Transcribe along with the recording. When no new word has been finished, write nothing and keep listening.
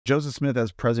Joseph Smith,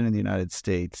 as president of the United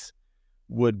States,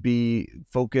 would be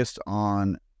focused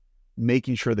on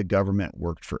making sure the government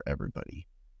worked for everybody,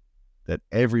 that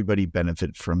everybody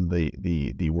benefited from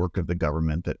the work of the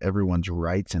government, that everyone's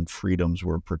rights and freedoms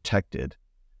were protected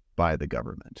by the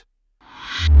government.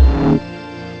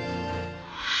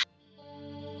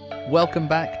 Welcome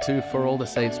back to For All the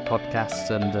Saints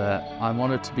podcast, and I'm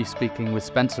honored to be speaking with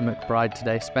Spencer McBride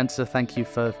today. Spencer, thank you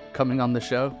for coming on the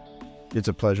show. It's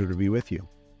a pleasure to be with you.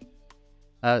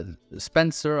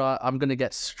 Spencer, I'm going to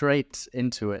get straight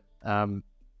into it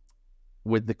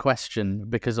with the question,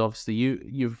 because obviously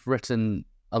you've written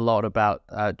a lot about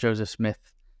Joseph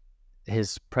Smith,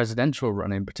 his presidential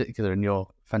run in particular, in your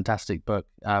fantastic book.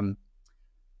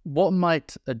 What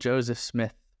might a Joseph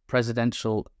Smith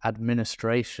presidential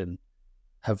administration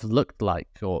have looked like,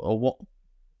 or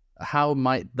how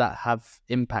might that have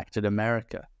impacted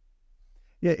America?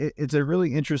 Yeah, it's a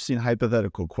really interesting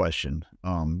hypothetical question,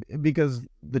 because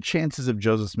the chances of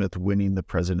Joseph Smith winning the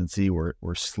presidency were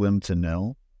slim to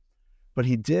nil. But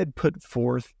he did put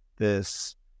forth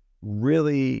this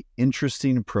really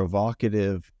interesting,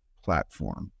 provocative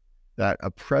platform that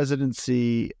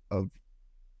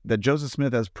that Joseph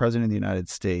Smith, as president of the United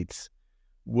States,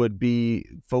 would be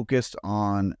focused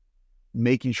on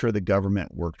making sure the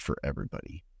government worked for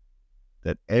everybody,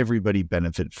 that everybody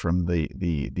benefited from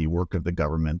the work of the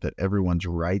government, that everyone's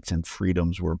rights and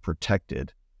freedoms were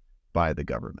protected by the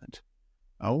government,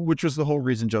 which was the whole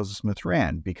reason Joseph Smith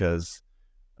ran, because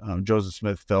Joseph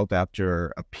Smith felt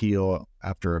after appeal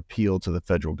to the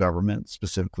federal government,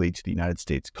 specifically to the United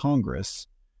States Congress,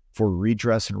 for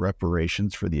redress and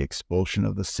reparations for the expulsion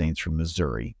of the Saints from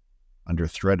Missouri under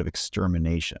threat of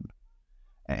extermination.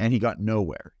 And he got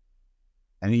nowhere.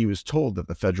 And he was told that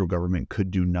the federal government could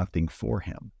do nothing for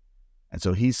him. And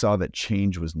so he saw that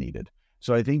change was needed.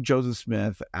 So I think Joseph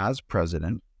Smith, as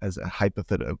president, as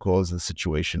hypothetical as the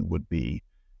situation would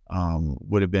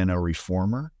have been a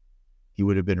reformer. He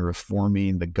would have been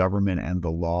reforming the government and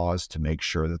the laws to make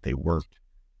sure that they worked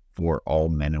for all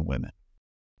men and women.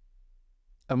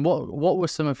 And what were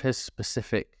some of his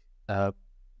specific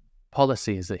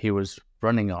policies that he was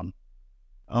running on?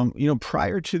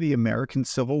 Prior to the American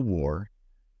Civil War,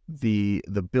 the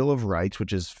Bill of Rights,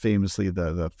 which is famously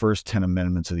the first 10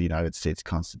 amendments of the United States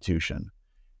Constitution,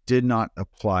 did not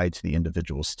apply to the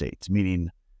individual states, meaning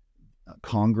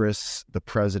Congress, the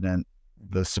president,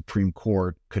 the Supreme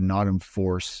Court could not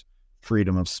enforce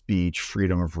freedom of speech,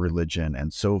 freedom of religion,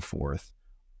 and so forth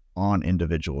on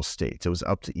individual states. It was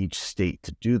up to each state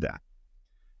to do that.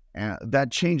 And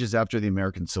that changes after the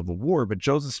American Civil War, but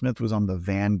Joseph Smith was on the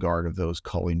vanguard of those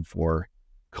calling for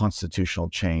constitutional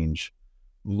change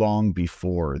long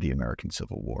before the American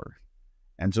Civil War.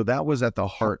 And so that was at the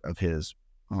heart of his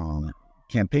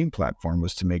campaign platform,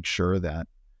 was to make sure that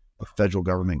the federal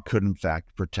government could in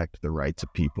fact protect the rights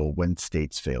of people when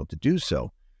states failed to do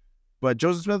so. But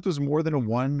Joseph Smith was more than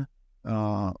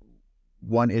a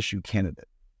one issue candidate.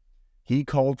 He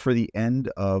called for the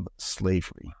end of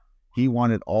slavery. He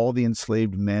wanted all the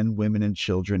enslaved men, women, and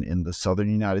children in the southern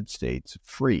United States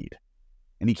freed.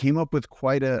 And he came up with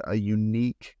quite a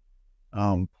unique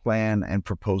plan and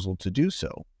proposal to do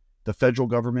so. The federal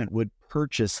government would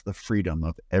purchase the freedom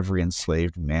of every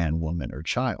enslaved man, woman, or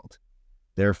child.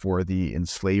 Therefore, the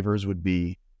enslavers would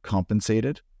be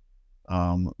compensated,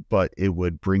 but it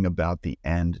would bring about the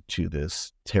end to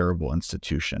this terrible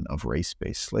institution of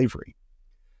race-based slavery.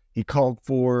 He called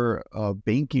for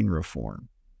banking reform.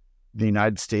 The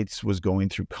United States was going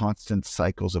through constant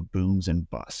cycles of booms and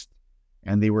busts,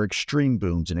 and they were extreme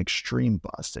booms and extreme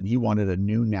busts. And he wanted a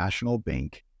new national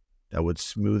bank that would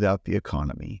smooth out the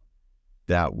economy,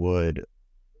 that would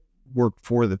work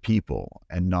for the people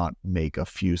and not make a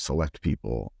few select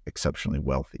people exceptionally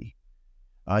wealthy.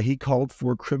 He called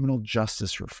for criminal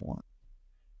justice reform.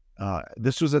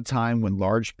 This was a time when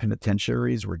large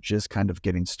penitentiaries were just kind of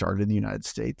getting started in the United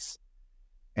States,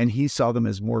 and he saw them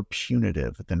as more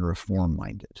punitive than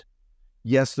reform-minded.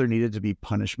 Yes, there needed to be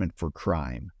punishment for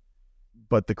crime,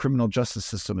 but the criminal justice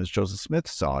system, as Joseph Smith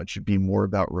saw it, should be more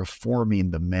about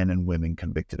reforming the men and women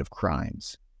convicted of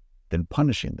crimes than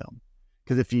punishing them.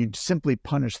 Because if you simply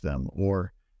punish them,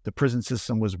 or the prison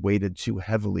system was weighted too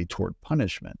heavily toward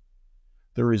punishment,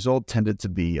 the result tended to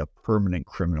be a permanent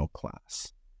criminal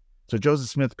class. So Joseph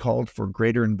Smith called for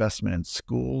greater investment in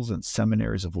schools and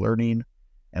seminaries of learning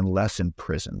and less in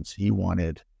prisons. He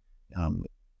wanted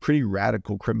pretty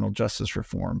radical criminal justice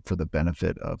reform for the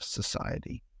benefit of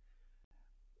society.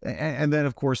 And then,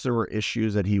 of course, there were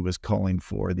issues that he was calling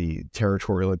for: the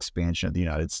territorial expansion of the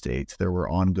United States. There were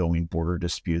ongoing border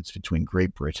disputes between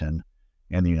Great Britain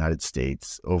and the United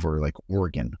States over, like,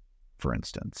 Oregon, for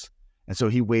instance. And so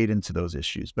he weighed into those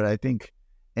issues. But I think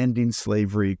ending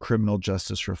slavery, criminal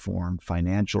justice reform,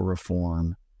 financial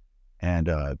reform, and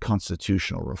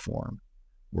constitutional reform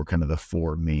were kind of the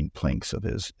four main planks of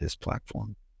his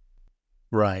platform.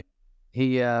 Right.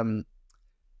 He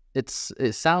it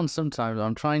sounds sometimes,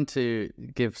 I'm trying to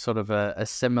give sort of a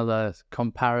similar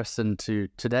comparison to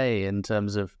today in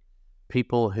terms of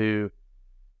people who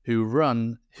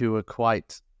run, who are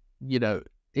quite,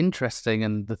 interesting,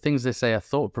 and the things they say are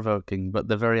thought-provoking, but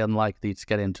they're very unlikely to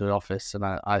get into office. And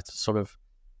I sort of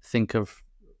think of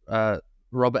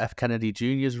Robert F. Kennedy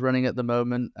Jr. is running at the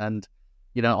moment, and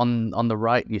on the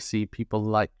right you see people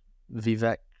like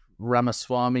Vivek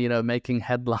Ramaswamy, making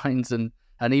headlines, and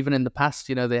even in the past,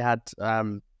 they had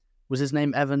was his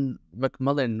name Evan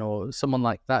McMullin or someone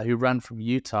like that who ran from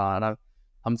Utah, and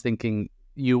I'm thinking,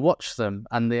 you watch them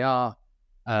and they are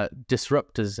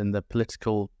disruptors in the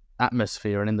political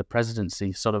atmosphere and in the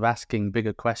presidency, sort of asking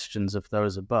bigger questions of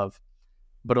those above,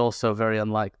 but also very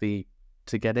unlikely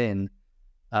to get in.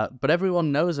 But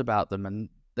everyone knows about them and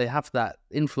they have that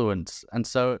influence. And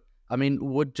so, I mean,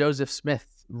 would Joseph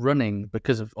Smith running,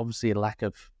 because of obviously a lack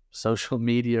of social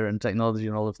media and technology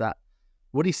and all of that,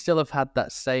 would he still have had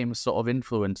that same sort of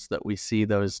influence that we see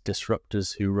those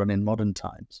disruptors who run in modern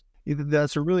times?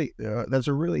 That's a really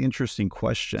interesting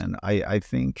question. I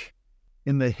think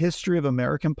in the history of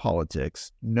American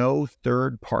politics, no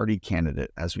third-party candidate,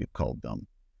 as we've called them,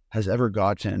 has ever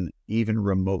gotten even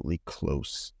remotely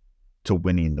close to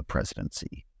winning the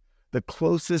presidency. The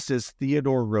closest is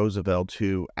Theodore Roosevelt,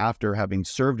 who, after having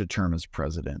served a term as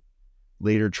president,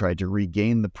 later tried to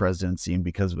regain the presidency, and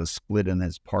because of a split in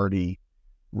his party,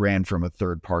 ran from a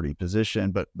third-party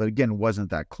position, but again,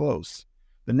 wasn't that close.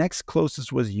 The next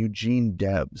closest was Eugene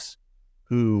Debs,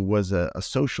 who was a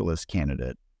socialist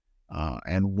candidate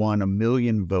and won 1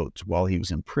 million votes while he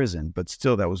was in prison, but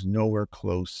still that was nowhere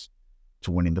close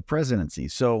to winning the presidency.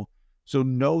 So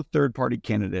no third-party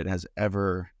candidate has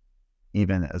ever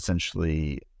even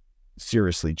essentially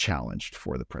seriously challenged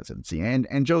for the presidency.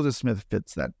 And Joseph Smith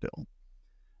fits that bill.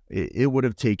 It would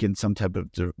have taken some type of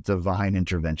divine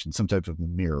intervention, some type of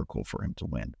miracle for him to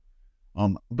win.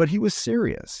 But he was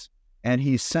serious, and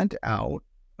he sent out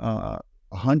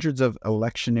hundreds of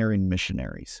electioneering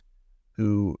missionaries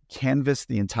who canvassed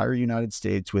the entire United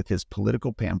States with his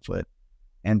political pamphlet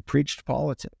and preached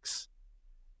politics.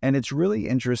 And it's really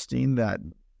interesting that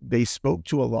they spoke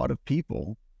to a lot of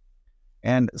people,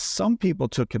 and some people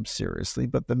took him seriously,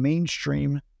 but the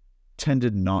mainstream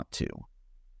tended not to.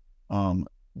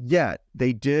 Yet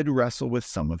they did wrestle with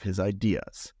some of his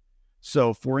ideas.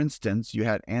 So, for instance, you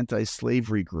had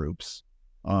anti-slavery groups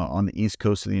on the East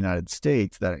Coast of the United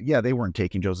States that, they weren't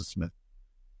taking Joseph Smith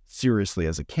seriously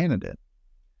as a candidate.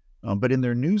 But in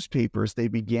their newspapers, they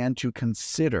began to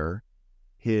consider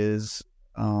his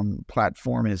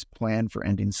platform, his plan for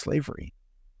ending slavery.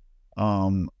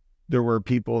 There were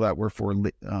people that were for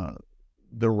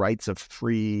the rights of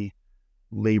free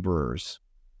laborers,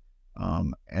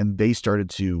 and they started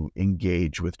to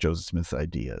engage with Joseph Smith's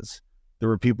ideas. There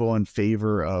were people in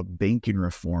favor of banking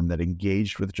reform that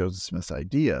engaged with Joseph Smith's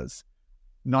ideas,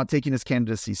 not taking his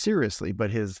candidacy seriously, but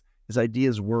his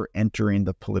ideas were entering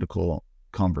the political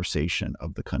conversation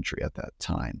of the country at that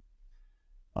time.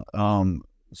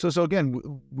 So again,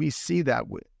 we see that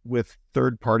with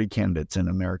third-party candidates in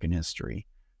American history.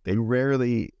 They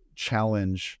rarely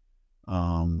challenge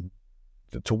to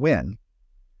win,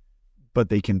 but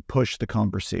they can push the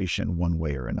conversation one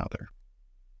way or another.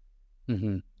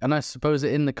 Mm-hmm. And I suppose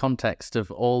in the context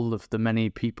of all of the many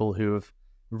people who have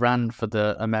ran for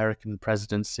the American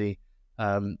presidency,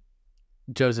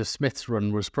 Joseph Smith's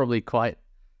run was probably quite,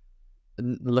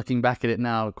 looking back at it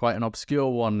now, quite an obscure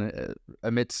one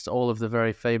amidst all of the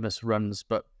very famous runs.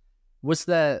 But was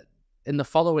there, in the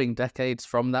following decades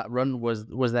from that run, was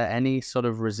there any sort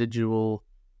of residual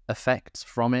effects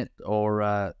from it,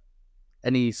 or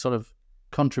any sort of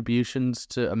contributions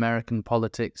to American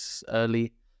politics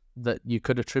early that you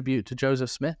could attribute to Joseph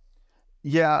Smith?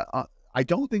 Yeah, I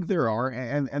don't think there are.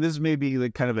 And this may be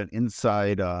like kind of an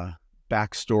inside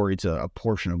backstory to a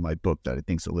portion of my book that I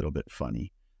think is a little bit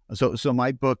funny. So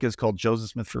my book is called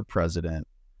Joseph Smith for President,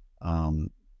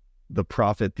 The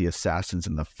Prophet, the Assassins,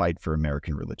 and the Fight for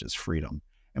American Religious Freedom.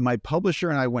 And my publisher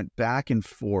and I went back and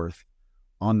forth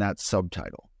on that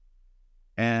subtitle.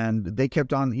 And they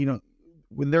kept on,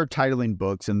 when they're titling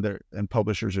books and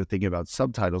publishers are thinking about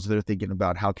subtitles, they're thinking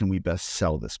about how can we best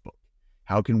sell this book?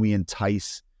 How can we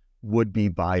entice would-be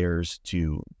buyers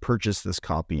to purchase this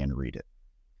copy and read it?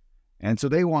 And so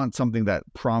they want something that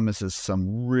promises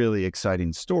some really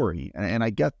exciting story. And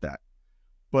I get that.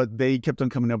 But they kept on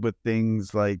coming up with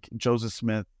things like Joseph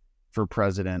Smith for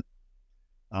President,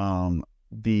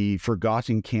 the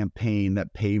forgotten campaign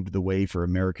that paved the way for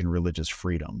American religious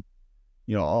freedom.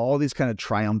 You know, all these kind of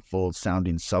triumphal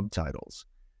sounding subtitles.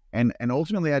 And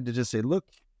ultimately I had to just say, look,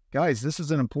 guys, this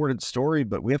is an important story,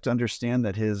 but we have to understand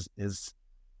that his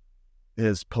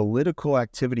political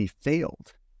activity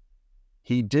failed.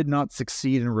 He did not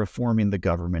succeed in reforming the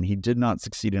government. He did not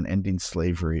succeed in ending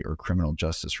slavery or criminal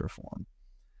justice reform.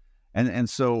 And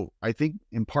so I think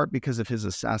in part because of his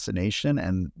assassination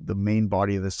and the main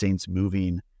body of the Saints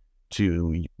moving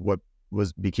to what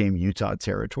became Utah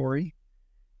territory,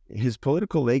 his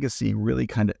political legacy really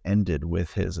kind of ended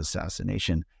with his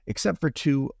assassination, except for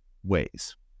two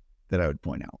ways that I would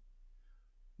point out.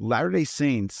 Latter-day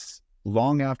Saints,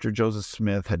 long after Joseph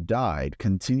Smith had died,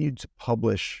 continued to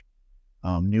publish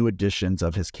new editions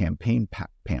of his campaign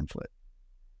pamphlet.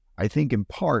 I think in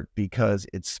part because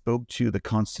it spoke to the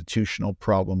constitutional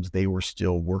problems they were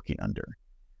still working under.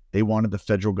 They wanted the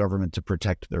federal government to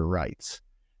protect their rights.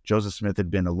 Joseph Smith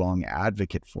had been a long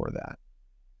advocate for that.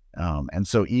 And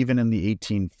so even in the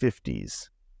 1850s,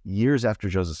 years after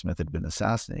Joseph Smith had been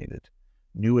assassinated,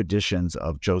 new editions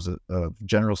of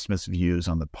General Smith's views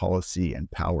on the policy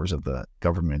and powers of the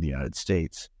government of the United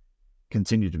States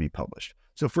continued to be published.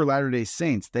 So for Latter-day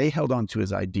Saints, they held on to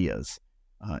his ideas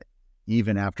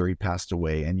even after he passed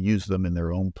away and used them in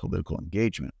their own political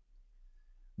engagement.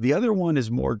 The other one is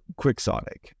more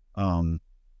quixotic. In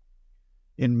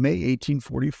May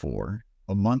 1844,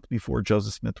 a month before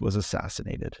Joseph Smith was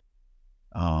assassinated,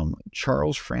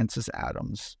 Charles Francis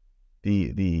Adams,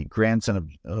 the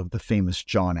grandson of the famous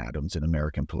John Adams in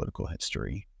American political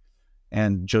history,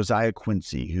 and Josiah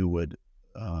Quincy, who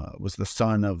was the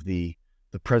son of the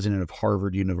president of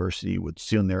Harvard University, would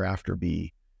soon thereafter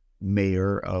be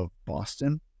mayor of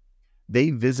Boston. They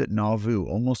visit Nauvoo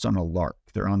almost on a lark.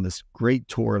 They're on this great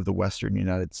tour of the Western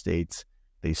United States.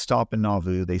 They stop in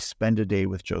Nauvoo. They spend a day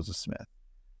with Joseph Smith.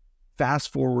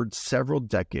 Fast forward several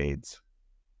decades,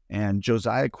 and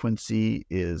Josiah Quincy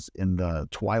is in the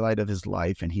twilight of his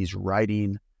life, and he's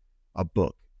writing a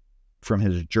book from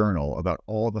his journal about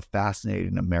all the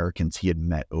fascinating Americans he had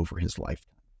met over his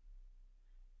lifetime.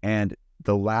 And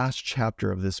the last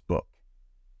chapter of this book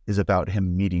is about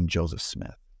him meeting Joseph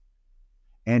Smith.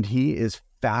 And he is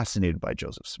fascinated by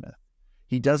Joseph Smith.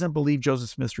 He doesn't believe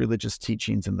Joseph Smith's religious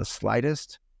teachings in the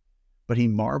slightest, but he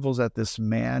marvels at this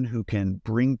man who can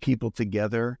bring people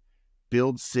together,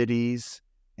 build cities,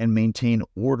 and maintain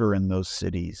order in those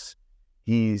cities.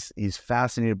 He's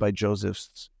fascinated by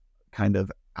Joseph's kind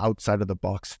of outside of the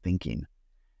box thinking.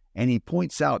 And he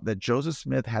points out that Joseph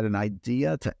Smith had an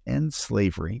idea to end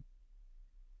slavery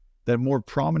that more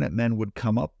prominent men would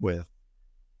come up with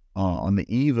on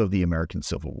the eve of the American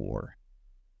Civil War.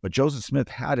 But Joseph Smith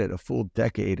had it a full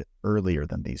decade earlier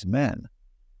than these men.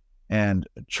 And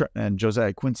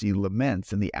Josiah Quincy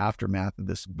laments in the aftermath of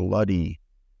this bloody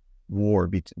war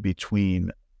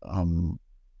between the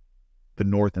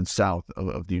North and South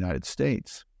of the United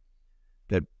States,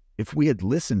 that if we had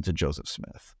listened to Joseph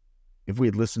Smith, if we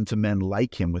had listened to men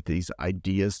like him with these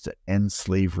ideas to end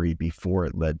slavery before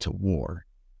it led to war,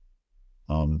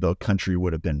 the country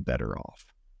would have been better off.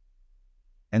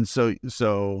 And so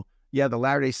yeah, the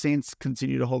Latter-day Saints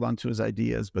continue to hold on to his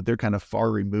ideas, but they're kind of far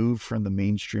removed from the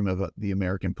mainstream of the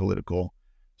American political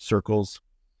circles.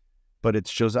 But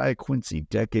it's Josiah Quincy,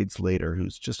 decades later,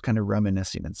 who's just kind of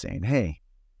reminiscing and saying, hey,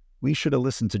 we should have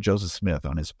listened to Joseph Smith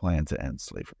on his plan to end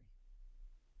slavery.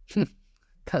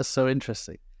 That's so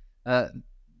interesting.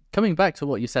 Coming back to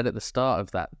what you said at the start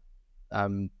of that,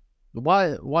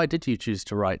 why did you choose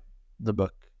to write the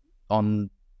book on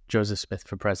Joseph Smith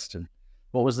for president?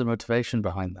 What was the motivation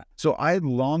behind that? So I had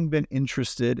long been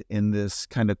interested in this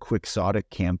kind of quixotic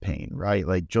campaign, right?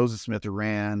 Like Joseph Smith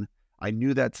ran. I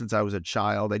knew that since I was a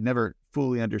child. I never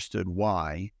fully understood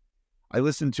why. I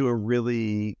listened to a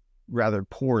really rather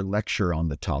poor lecture on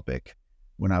the topic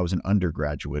when I was an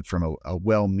undergraduate from a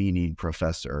well-meaning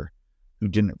professor who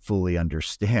didn't fully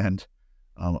understand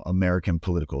American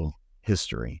political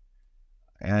history.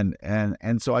 And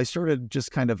so I started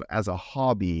just kind of as a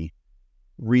hobby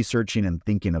researching and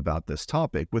thinking about this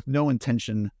topic with no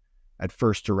intention at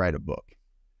first to write a book.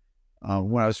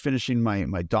 When I was finishing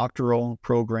my doctoral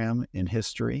program in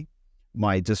history,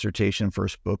 my dissertation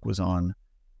first book was on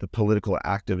the political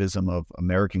activism of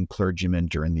American clergymen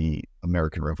during the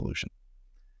American Revolution.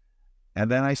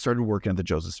 And then I started working on the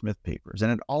Joseph Smith papers.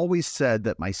 And it always said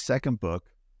that my second book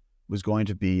was going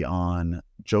to be on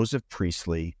Joseph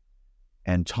Priestley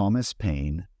and Thomas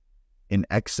Paine in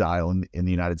exile in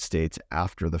the United States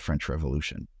after the French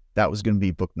Revolution. That was going to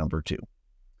be book number 2.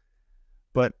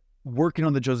 But working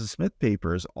on the Joseph Smith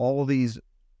papers, all these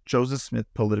Joseph Smith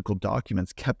political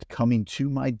documents kept coming to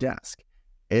my desk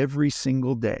every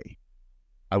single day.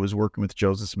 I was working with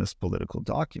Joseph Smith's political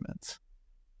documents.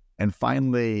 And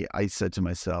finally, I said to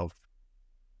myself,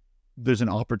 there's an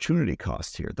opportunity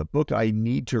cost here. The book I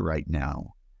need to write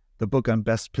now, the book I'm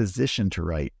best positioned to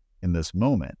write in this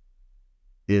moment,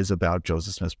 is about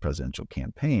Joseph Smith's presidential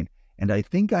campaign. And I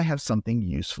think I have something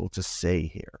useful to say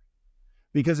here.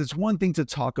 Because it's one thing to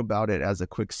talk about it as a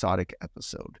quixotic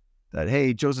episode, that,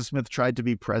 hey, Joseph Smith tried to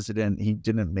be president, he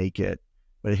didn't make it,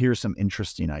 but here's some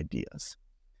interesting ideas.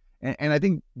 And I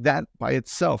think that by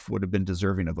itself would have been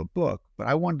deserving of a book, but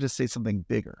I wanted to say something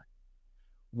bigger.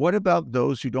 What about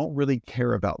those who don't really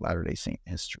care about Latter-day Saint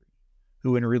history,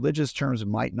 who in religious terms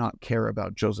might not care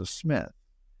about Joseph Smith?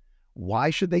 Why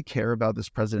should they care about this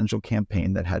presidential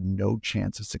campaign that had no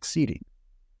chance of succeeding?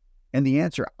 And the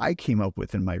answer I came up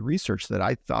with in my research that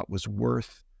I thought was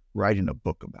worth writing a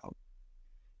book about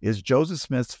is Joseph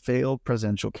Smith's failed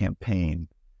presidential campaign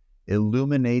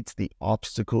illuminates the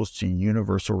obstacles to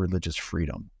universal religious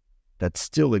freedom that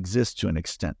still exist to an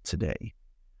extent today.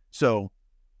 So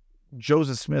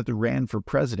Joseph Smith ran for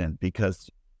president because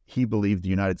he believed the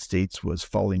United States was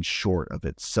falling short of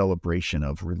its celebration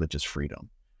of religious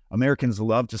freedom. Americans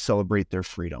love to celebrate their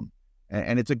freedom,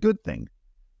 and it's a good thing,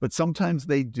 but sometimes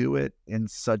they do it in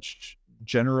such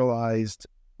generalized,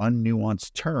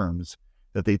 unnuanced terms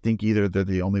that they think either they're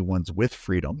the only ones with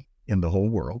freedom in the whole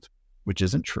world, which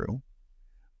isn't true,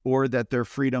 or that their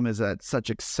freedom is at such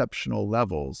exceptional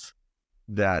levels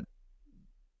that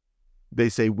they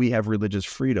say we have religious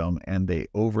freedom, and they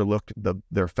overlooked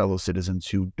their fellow citizens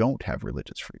who don't have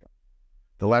religious freedom.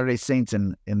 The Latter-day Saints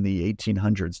in the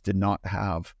 1800s did not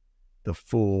have the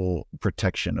full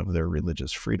protection of their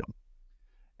religious freedom.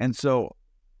 And so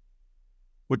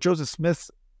what Joseph Smith's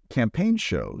campaign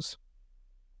shows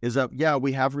is that, yeah,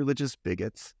 we have religious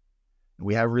bigots,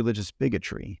 we have religious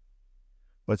bigotry,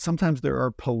 but sometimes there are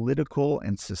political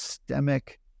and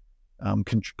systemic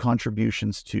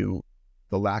contributions to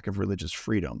the lack of religious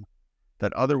freedom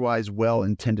that otherwise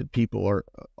well-intended people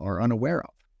are unaware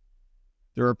of.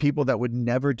 There are people that would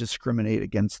never discriminate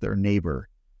against their neighbor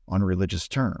on religious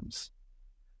terms,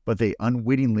 but they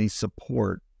unwittingly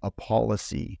support a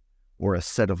policy or a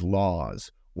set of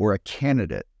laws or a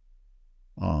candidate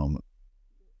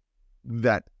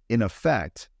that, in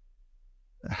effect,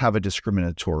 have a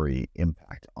discriminatory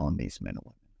impact on these men and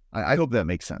women. I hope that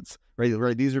makes sense,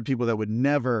 right? These are people that would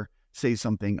never say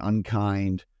something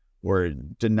unkind or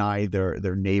deny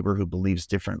their neighbor who believes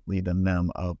differently than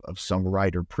them of some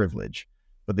right or privilege,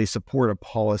 but they support a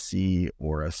policy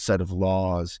or a set of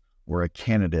laws or a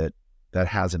candidate that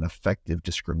has an effective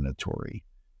discriminatory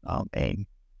aim.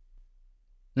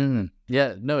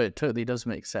 Yeah, no, it totally does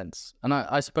make sense. And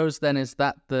I suppose then, is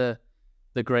that the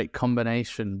great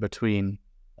combination between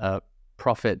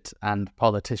prophet and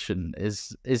politician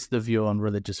is the view on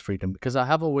religious freedom? Because I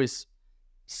have always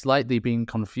slightly been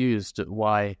confused at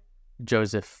why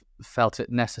Joseph felt it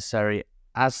necessary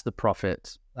as the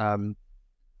prophet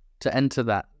to enter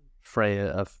that fray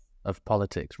of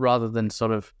politics rather than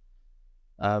sort of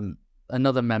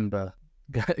another member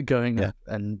going up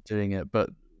and doing it. But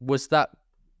was that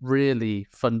really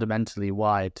fundamentally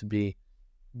why, to be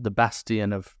the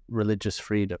bastion of religious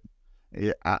freedom?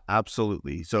 Yeah,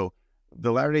 absolutely. So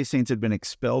the Latter-day Saints had been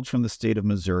expelled from the state of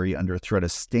Missouri under threat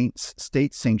of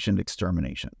state-sanctioned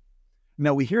extermination.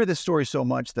 Now, we hear this story so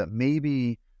much that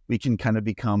maybe we can kind of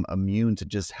become immune to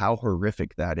just how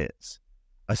horrific that is.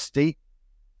 A state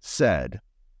said,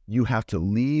 you have to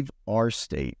leave our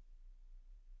state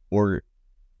or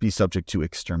be subject to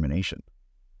extermination.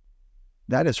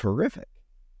 That is horrific.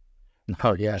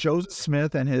 Oh, yeah. Joseph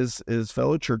Smith and his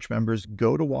fellow church members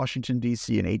go to Washington,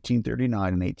 D.C. in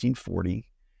 1839 and 1840.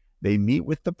 They meet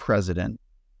with the president,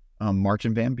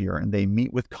 Martin Van Buren. They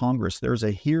meet with Congress. There's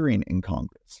a hearing in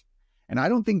Congress. And I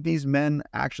don't think these men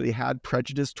actually had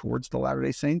prejudice towards the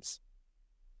Latter-day Saints,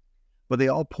 but they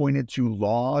all pointed to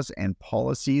laws and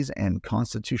policies and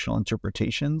constitutional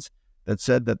interpretations that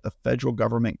said that the federal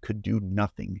government could do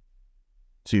nothing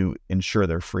to ensure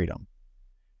their freedom.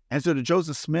 And so to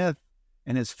Joseph Smith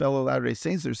and his fellow Latter-day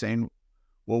Saints, they're saying,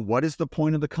 well, what is the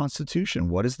point of the Constitution?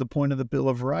 What is the point of the Bill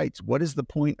of Rights? What is the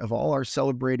point of all our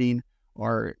celebrating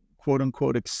our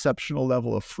quote-unquote exceptional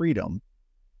level of freedom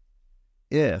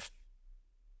if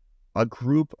a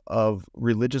group of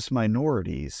religious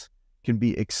minorities can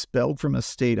be expelled from a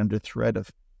state under threat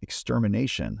of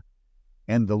extermination,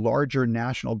 and the larger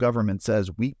national government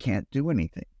says we can't do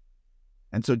anything?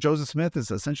 And so Joseph Smith is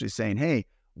essentially saying, hey,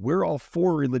 we're all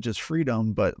for religious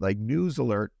freedom, but like, news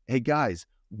alert, hey guys,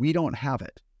 we don't have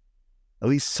it. At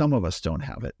least some of us don't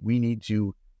have it. We need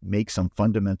to make some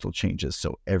fundamental changes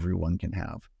so everyone can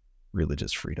have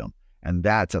religious freedom. And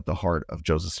that's at the heart of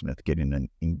Joseph Smith getting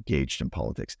engaged in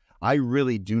politics. I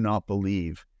really do not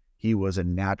believe he was a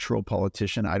natural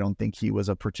politician. I don't think he was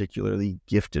a particularly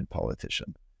gifted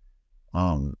politician.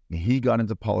 He got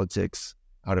into politics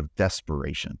out of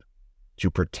desperation to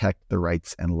protect the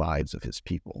rights and lives of his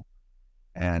people.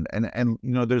 And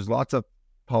there's lots of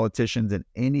politicians in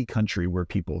any country where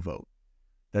people vote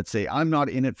that say, I'm not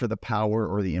in it for the power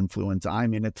or the influence.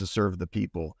 I'm in it to serve the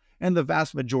people. And the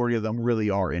vast majority of them really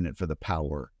are in it for the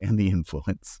power and the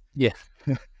influence. Yeah.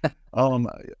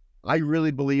 I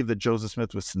really believe that Joseph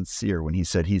Smith was sincere when he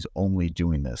said he's only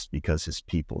doing this because his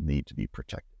people need to be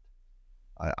protected.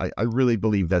 I really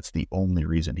believe that's the only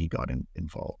reason he got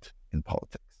involved in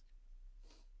politics.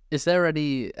 Is there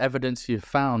any evidence you've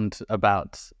found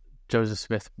about Joseph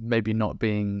Smith maybe not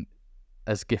being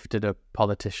as gifted a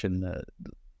politician,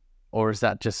 or is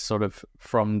that just sort of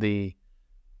from the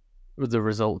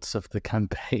results of the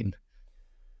campaign?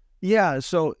 Yeah,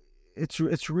 so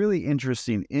it's really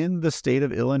interesting. In the state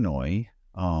of Illinois,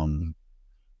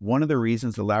 one of the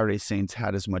reasons the Latter-day Saints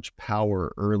had as much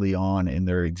power early on in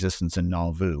their existence in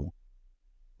Nauvoo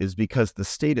is because the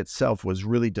state itself was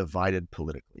really divided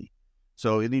politically.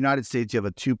 So in the United States, you have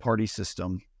a two-party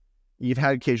system. You've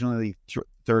had occasionally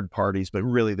third parties, but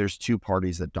really there's two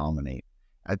parties that dominate.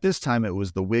 At this time, it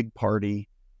was the Whig Party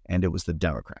and it was the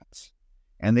Democrats.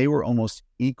 And they were almost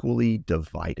equally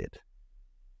divided.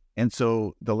 And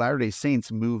so the Latter-day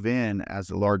Saints move in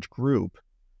as a large group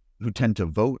who tend to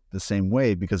vote the same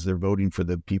way because they're voting for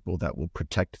the people that will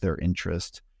protect their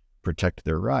interests, protect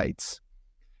their rights.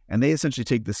 And they essentially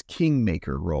take this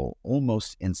kingmaker role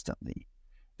almost instantly.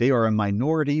 They are a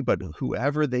minority, but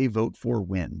whoever they vote for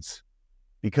wins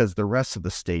because the rest of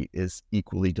the state is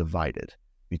equally divided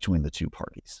between the two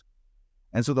parties.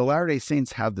 And so the Latter-day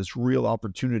Saints have this real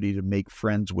opportunity to make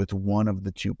friends with one of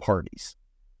the two parties.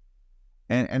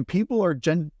 And people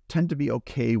tend to be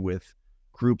okay with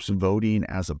groups voting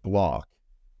as a block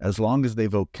as long as they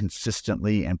vote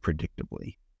consistently and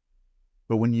predictably.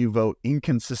 But when you vote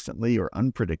inconsistently or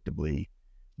unpredictably,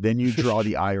 then you draw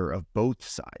the ire of both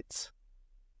sides.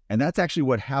 And that's actually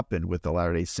what happened with the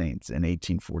Latter-day Saints in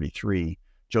 1843.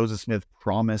 Joseph Smith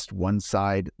promised one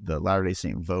side the Latter-day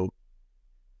Saint vote,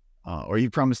 or he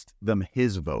promised them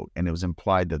his vote, and it was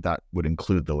implied that that would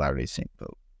include the Latter-day Saint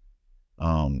vote.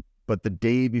 But the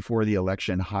day before the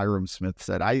election, Hiram Smith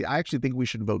said, I actually think we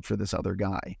should vote for this other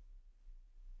guy.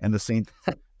 And the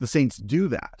Saints do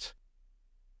that.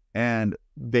 And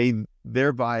they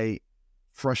thereby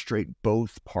frustrate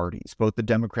both parties. Both the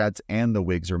Democrats and the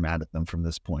Whigs are mad at them from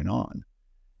this point on.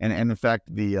 And in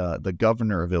fact, the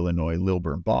governor of Illinois,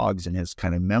 Lilburn Boggs, in his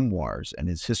kind of memoirs and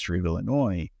his history of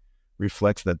Illinois,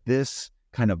 reflects that this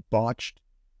kind of botched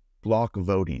block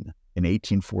voting in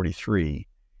 1843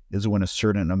 is when a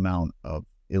certain amount of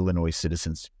Illinois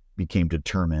citizens became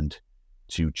determined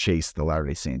to chase the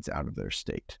Latter-day Saints out of their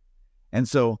state. And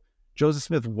so Joseph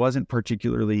Smith wasn't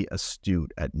particularly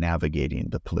astute at navigating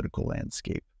the political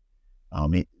landscape.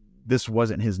 This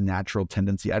wasn't his natural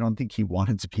tendency. I don't think he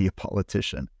wanted to be a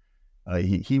politician.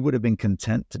 He would have been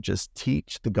content to just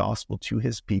teach the gospel to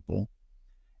his people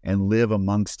and live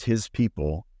amongst his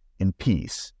people in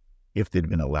peace if they'd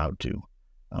been allowed to.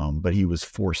 But he was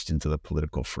forced into the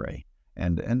political fray.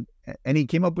 And he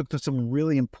came up with some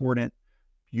really important,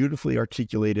 beautifully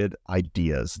articulated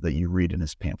ideas that you read in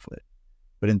his pamphlet.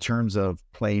 But in terms of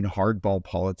playing hardball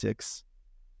politics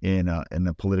in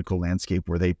a political landscape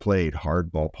where they played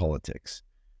hardball politics,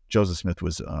 Joseph Smith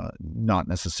was not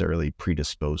necessarily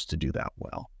predisposed to do that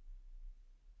well.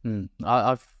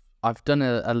 I've done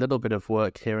a little bit of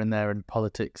work here and there in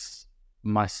politics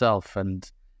myself, and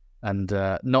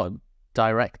not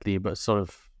directly, but sort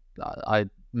of I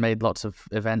made lots of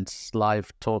events,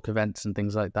 live talk events and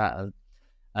things like that.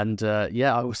 And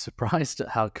I was surprised at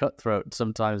how cutthroat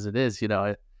sometimes it is. You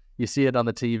know, you see it on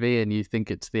the TV and you think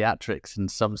it's theatrics in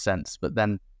some sense, but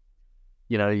then,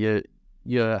 you know,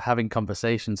 you're having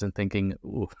conversations and thinking,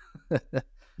 ooh,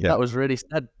 that was really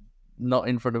said, not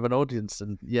in front of an audience.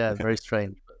 And yeah, very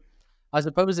strange. But I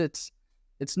suppose it's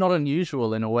not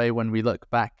unusual in a way when we look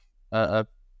back at,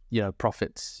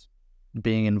 prophets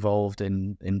being involved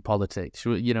in politics.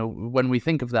 You know, when we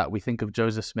think of that, we think of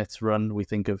Joseph Smith's run, we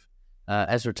think of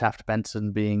Ezra Taft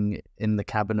Benson being in the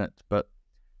cabinet, but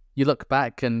you look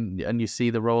back and you see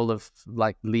the role of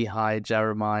like Lehi,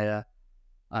 Jeremiah,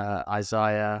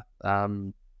 Isaiah,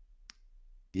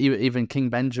 even King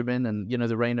Benjamin, and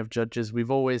the reign of Judges.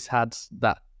 We've always had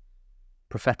that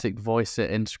prophetic voice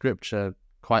in Scripture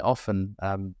quite often,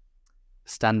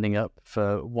 standing up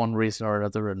for one reason or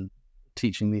another and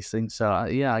teaching these things. So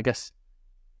yeah, I guess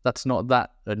that's not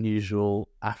that unusual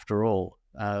after all.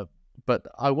 But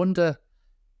I wonder,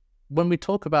 when we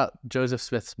talk about Joseph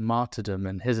Smith's martyrdom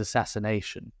and his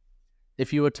assassination,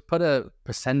 if you were to put a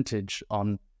percentage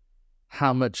on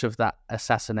how much of that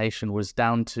assassination was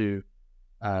down to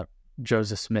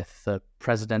Joseph Smith, the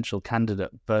presidential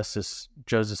candidate, versus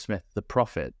Joseph Smith, the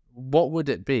prophet, what would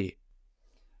it be?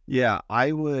 Yeah,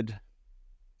 I would.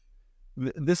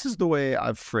 This is the way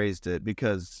I've phrased it,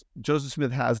 because Joseph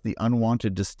Smith has the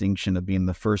unwanted distinction of being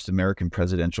the first American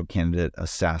presidential candidate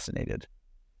assassinated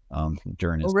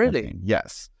during his campaign.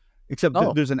 Yes, except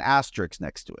there's an asterisk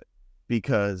next to it,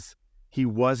 because he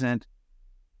wasn't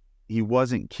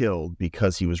killed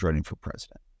because he was running for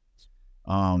president.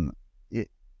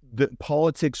 The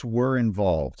politics were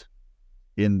involved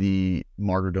in the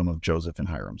martyrdom of Joseph and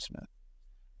Hyrum Smith,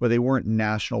 but they weren't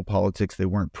national politics. They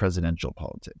weren't presidential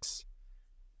politics.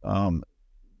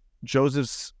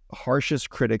 Joseph's harshest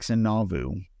critics in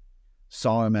Nauvoo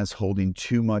saw him as holding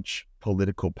too much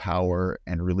political power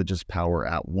and religious power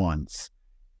at once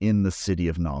in the city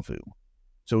of Nauvoo.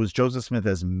 So it was Joseph Smith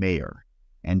as mayor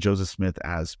and Joseph Smith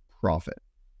as prophet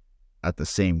at the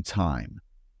same time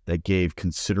that gave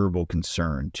considerable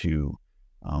concern to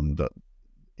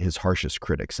his harshest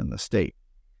critics in the state.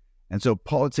 And so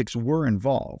politics were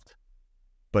involved,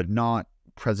 but not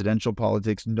presidential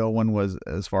politics. No one was,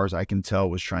 as far as I can tell,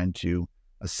 was trying to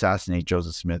assassinate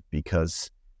Joseph Smith because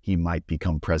he might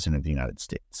become president of the United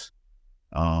States.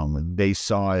 They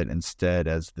saw it instead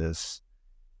as this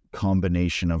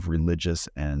combination of religious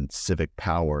and civic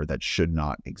power that should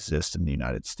not exist in the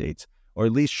United States, or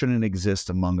at least shouldn't exist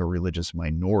among a religious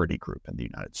minority group in the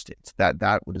United States.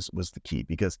 That was the key,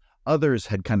 because others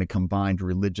had kind of combined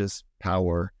religious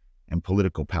power and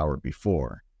political power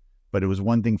before, but it was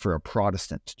one thing for a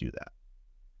Protestant to do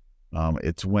that.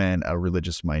 It's when a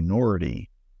religious minority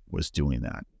was doing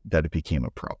that it became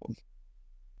a problem.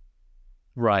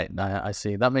 Right, I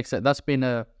see. That makes sense. That's been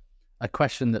a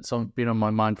question that's been on my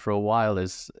mind for a while,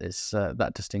 is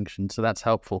that distinction. So that's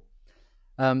helpful.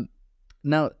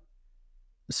 Now,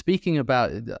 speaking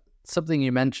about something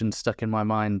you mentioned stuck in my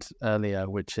mind earlier,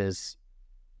 which is,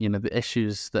 the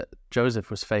issues that Joseph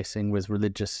was facing with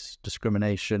religious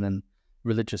discrimination and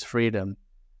religious freedom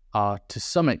are to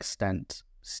some extent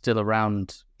still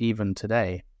around even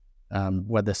today,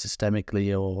 whether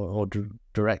systemically or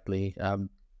directly.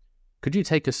 Could you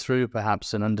take us through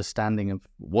perhaps an understanding of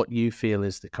what you feel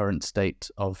is the current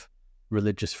state of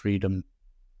religious freedom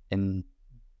in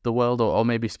the world, or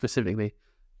maybe specifically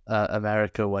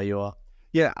America, where you are?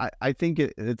 Yeah, I think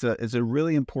it's a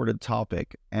really important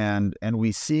topic, and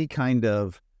we see kind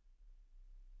of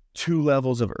two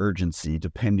levels of urgency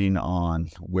depending on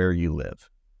where you live.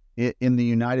 In the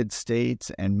United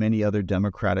States and many other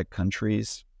democratic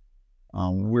countries,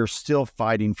 we're still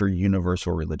fighting for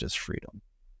universal religious freedom.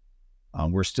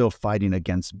 We're still fighting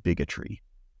against bigotry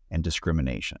and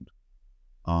discrimination.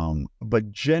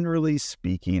 But generally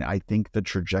speaking, I think the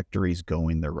trajectory is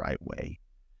going the right way.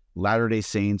 Latter-day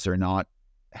Saints are not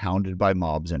hounded by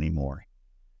mobs anymore.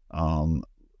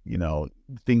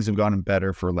 Things have gotten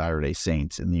better for Latter-day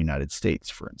Saints in the United States,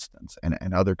 for instance,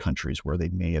 and other countries where they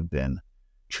may have been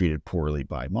treated poorly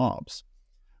by mobs.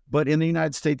 But in the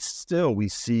United States, still, we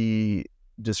see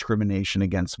discrimination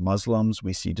against Muslims.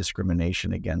 We see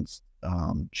discrimination against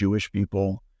Jewish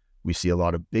people. We see a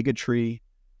lot of bigotry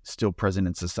still present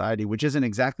in society, which isn't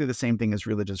exactly the same thing as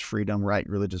religious freedom, right?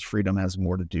 Religious freedom has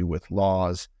more to do with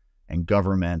laws and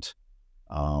government.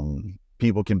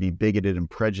 People can be bigoted and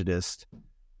prejudiced,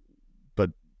 but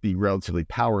be relatively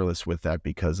powerless with that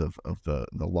because of the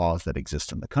laws that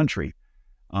exist in the country.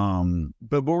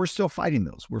 But we're still fighting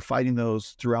those. We're fighting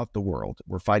those throughout the world.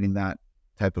 We're fighting that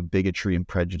type of bigotry and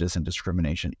prejudice and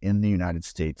discrimination in the United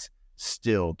States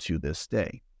still to this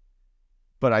day.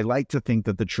 But I like to think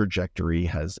that the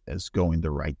trajectory is going the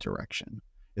right direction.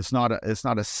 It's not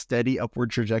a steady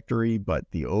upward trajectory, but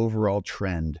the overall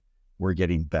trend, we're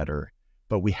getting better.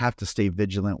 But we have to stay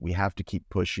vigilant. We have to keep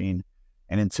pushing.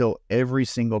 And until every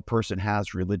single person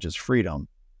has religious freedom,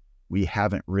 we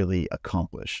haven't really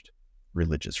accomplished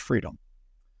religious freedom.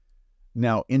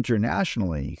 Now,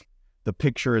 internationally, the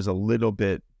picture is a little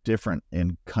bit different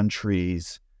in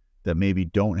countries that maybe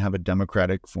don't have a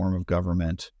democratic form of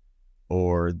government,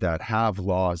 or that have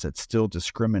laws that still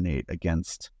discriminate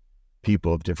against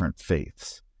people of different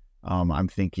faiths. I'm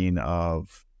thinking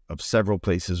of several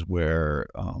places where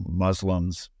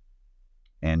Muslims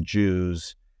and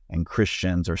Jews and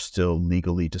Christians are still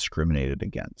legally discriminated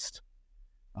against,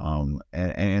 and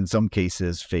in some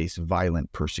cases face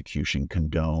violent persecution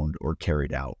condoned or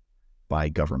carried out by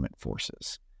government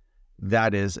forces.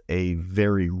 that is a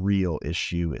very real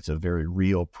issue. It's a very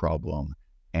real problem,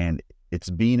 and it's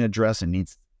being addressed and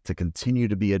needs to continue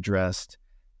to be addressed.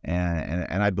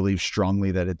 And I believe strongly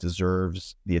that it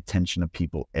deserves the attention of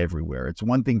people everywhere. It's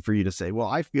one thing for you to say, well,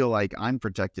 I feel like I'm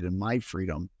protected in my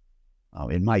freedom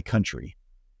in my country.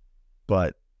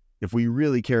 But if we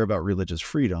really care about religious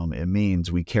freedom, it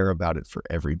means we care about it for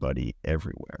everybody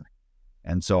everywhere.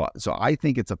 And so I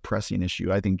think it's a pressing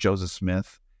issue. I think Joseph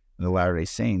Smith and the Latter-day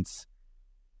Saints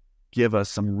give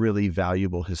us some really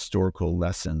valuable historical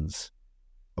lessons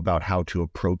about how to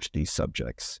approach these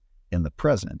subjects in the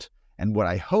present. And what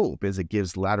I hope is it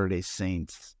gives Latter-day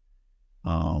Saints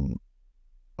a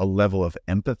level of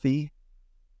empathy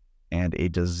and a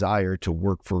desire to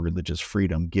work for religious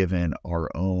freedom, given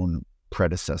our own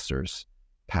predecessors'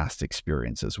 past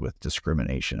experiences with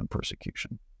discrimination and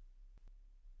persecution.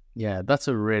 Yeah, that's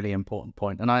a really important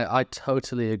point. And I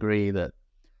totally agree that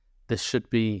this should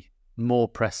be more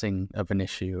pressing of an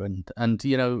issue. And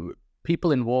you know,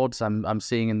 people in wards I'm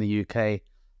seeing in the UK,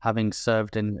 having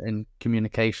served in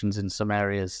communications in some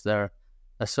areas, there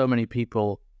are so many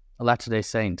people, Latter-day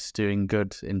Saints, doing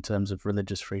good in terms of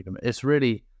religious freedom. It's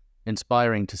really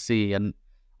inspiring to see. And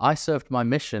I served my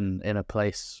mission in a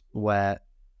place where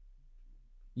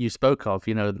you spoke of,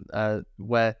 you know,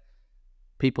 where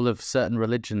people of certain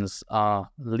religions are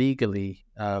legally,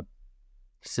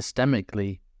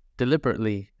 systemically,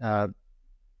 deliberately not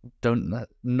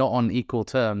on equal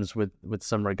terms with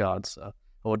some regards,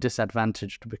 or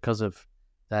disadvantaged because of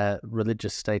their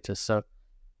religious status. So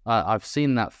I've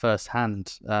seen that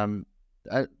firsthand. And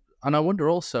I wonder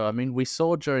also, I mean, we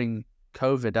saw during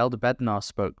COVID, Elder Bednar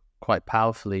spoke quite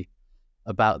powerfully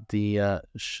about the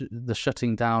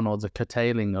shutting down or the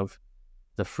curtailing of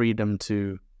the freedom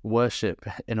to worship,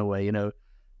 in a way, you know,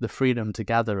 the freedom to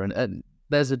gather. And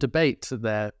there's a debate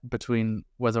there between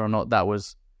whether or not that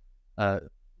was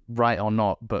right or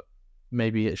not, but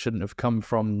maybe it shouldn't have come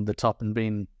from the top and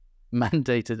been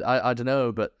mandated. I don't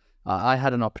know, but I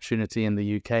had an opportunity in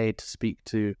the UK to speak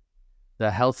to the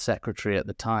health secretary at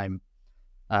the time.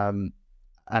 And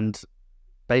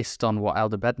based on what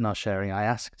Elder Bednar sharing, I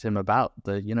asked him about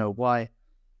why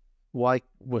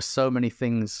were so many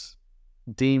things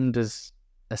deemed as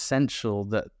essential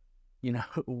that, you know,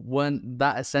 weren't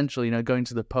that essential, you know, going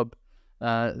to the pub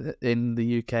in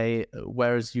the UK,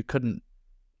 whereas you couldn't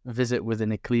visit with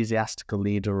an ecclesiastical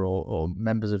leader or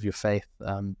members of your faith.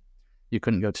 You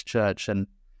couldn't go to church. And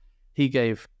he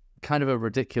gave kind of a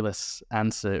ridiculous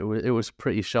answer. It was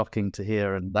pretty shocking to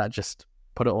hear, and that just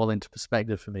put it all into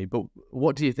perspective for me. But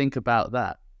what do you think about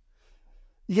that?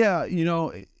 Yeah, you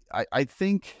know, I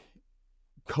think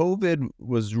COVID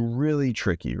was really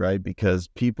tricky, right? Because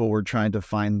people were trying to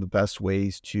find the best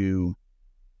ways to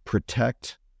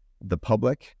protect the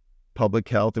public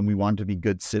health, and we wanted to be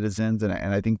good citizens. And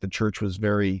I think the church was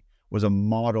a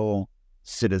model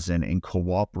citizen in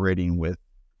cooperating with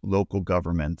local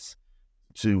governments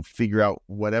to figure out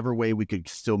whatever way we could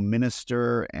still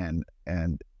minister and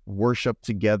worship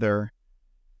together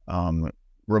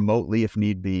remotely if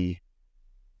need be,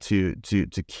 to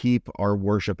keep our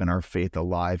worship and our faith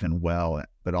alive and well,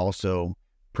 but also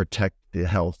protect the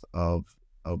health of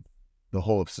the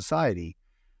whole of society.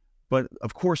 But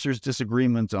of course, there's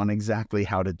disagreements on exactly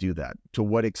how to do that. To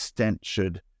what extent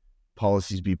should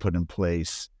policies be put in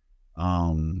place,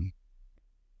 and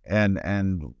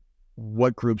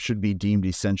what groups should be deemed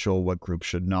essential, what groups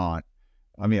should not.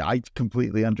 I mean, I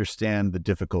completely understand the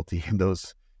difficulty in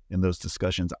those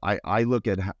discussions. I look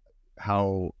at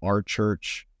how our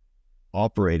church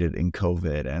operated in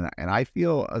COVID, and I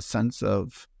feel a sense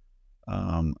of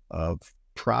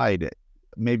pride,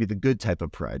 maybe the good type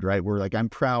of pride, right? We're like, I'm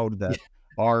proud that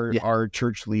our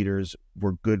church leaders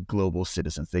were good global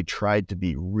citizens. They tried to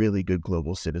be really good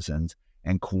global citizens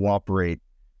and cooperate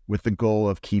with the goal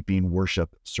of keeping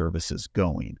worship services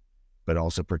going, but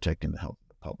also protecting the health of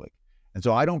the public. And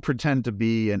so I don't pretend to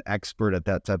be an expert at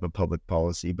that type of public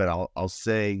policy, but I'll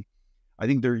say, I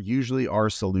think there usually are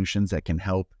solutions that can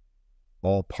help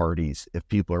all parties if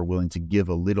people are willing to give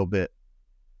a little bit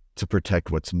to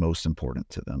protect what's most important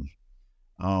to them.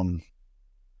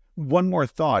 One more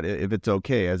thought, if it's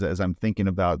okay, as I'm thinking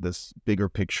about this bigger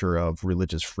picture of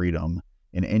religious freedom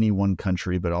in any one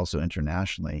country, but also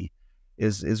internationally,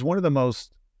 is one of the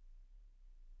most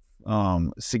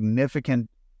significant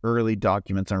early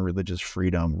documents on religious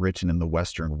freedom written in the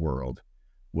Western world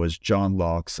was John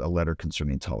Locke's A Letter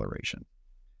Concerning Toleration.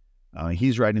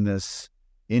 He's writing this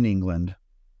in England,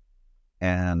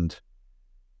 and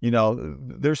you know,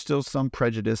 there's still some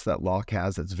prejudice that Locke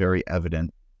has that's very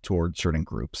evident toward certain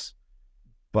groups.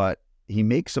 But he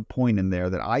makes a point in there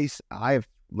that I have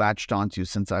latched onto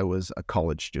since I was a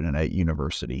college student at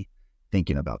university,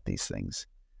 thinking about these things.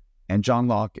 And John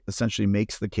Locke essentially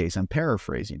makes the case, I'm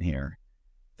paraphrasing here,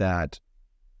 that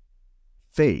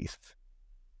faith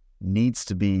needs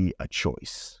to be a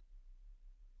choice.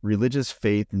 Religious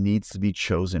faith needs to be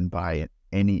chosen by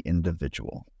any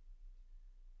individual.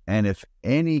 And if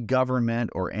any government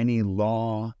or any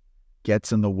law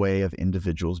gets in the way of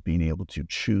individuals being able to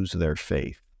choose their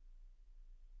faith,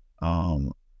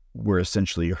 we're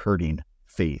essentially hurting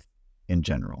faith in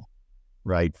general,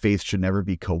 right? Faith should never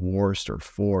be coerced or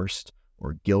forced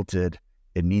or guilted.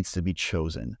 It needs to be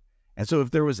chosen. And so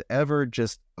if there was ever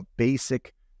just a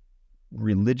basic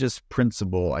religious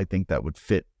principle, I think that would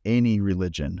fit any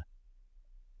religion,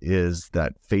 is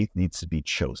that faith needs to be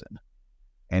chosen.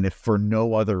 And if for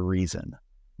no other reason,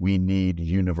 we need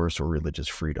universal religious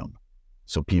freedom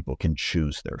so people can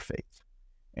choose their faith.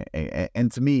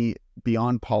 And to me,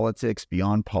 beyond politics,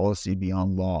 beyond policy,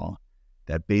 beyond law,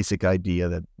 that basic idea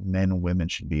that men and women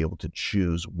should be able to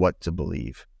choose what to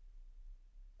believe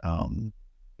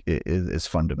is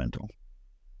fundamental.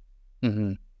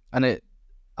 Mm-hmm.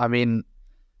 And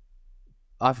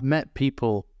I've met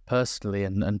people personally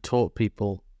and taught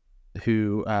people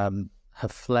who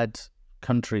have fled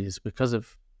countries because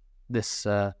of this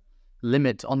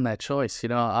limit on their choice.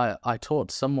 I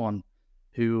taught someone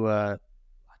who I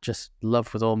just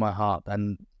loved with all my heart,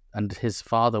 and his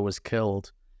father was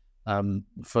killed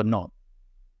for not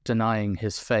denying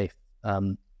his faith,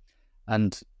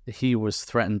 and he was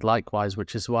threatened likewise,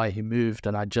 which is why he moved.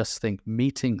 And I just think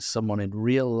meeting someone in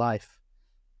real life,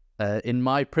 in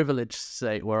my privileged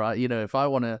state, where if I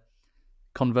want to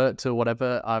convert to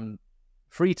whatever, I'm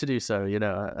free to do so,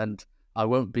 and I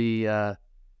won't be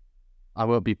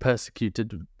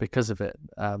persecuted because of it.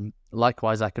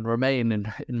 Likewise, I can remain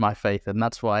in my faith, and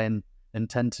that's what I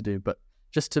intend to do. But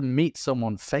just to meet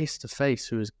someone face to face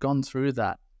who has gone through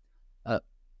that,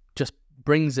 just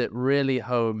brings it really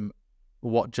home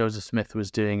what Joseph Smith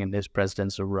was doing in his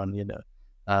presidential run,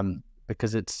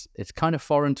 because it's kind of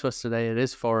foreign to us today. It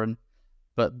is foreign,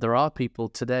 but there are people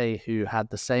today who had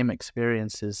the same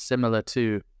experiences similar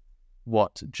to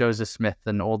what Joseph Smith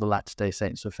and all the Latter-day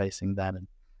Saints were facing then.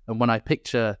 And when I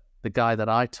picture the guy that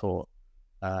I taught,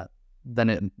 then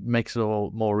it makes it all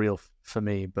more real for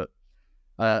me. But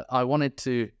I wanted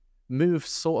to move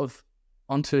sort of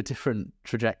onto a different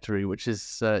trajectory, which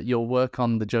is your work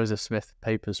on the Joseph Smith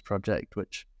Papers project,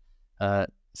 which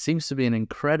seems to be an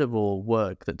incredible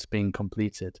work that's being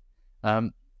completed.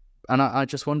 And I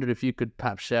just wondered if you could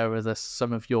perhaps share with us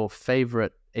some of your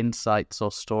favorite insights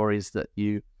or stories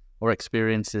or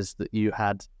experiences that you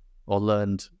had or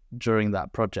learned during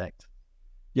that project.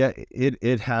 Yeah,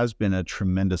 it has been a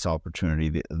tremendous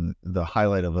opportunity, the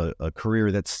highlight of a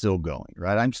career that's still going,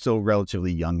 right? I'm still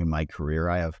relatively young in my career.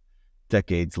 I have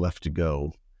decades left to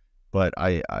go, but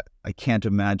I can't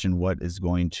imagine what is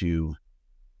going to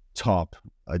top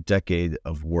a decade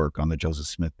of work on the Joseph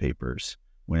Smith Papers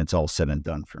when it's all said and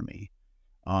done for me.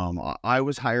 I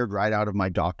was hired right out of my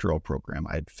doctoral program.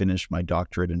 I had finished my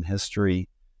doctorate in history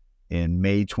in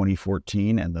May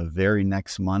 2014, and the very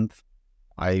next month,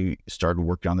 I started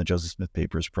working on the Joseph Smith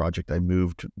Papers project. I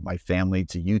moved my family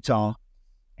to Utah,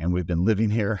 and we've been living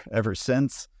here ever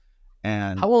since.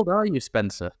 And how old are you,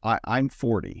 Spencer? I'm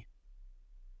 40.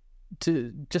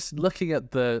 Just looking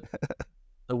at the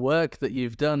work that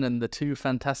you've done and the two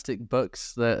fantastic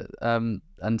books that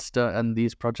and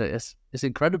these projects, it's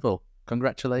incredible.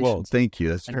 Congratulations. Well, thank you.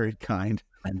 That's very kind.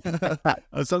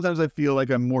 Sometimes I feel like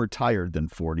I'm more tired than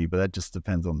 40, but that just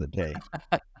depends on the day.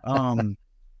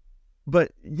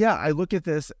 But yeah, I look at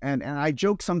this and I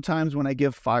joke sometimes when I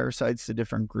give firesides to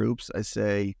different groups. I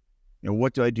say,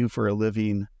 what do I do for a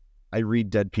living? I read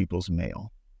dead people's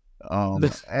mail.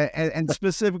 And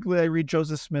specifically, I read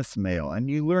Joseph Smith's mail. And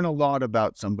you learn a lot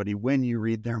about somebody when you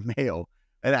read their mail.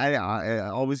 And I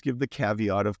always give the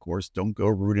caveat, of course, don't go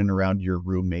rooting around your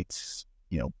roommate's,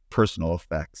 personal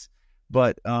effects.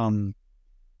 But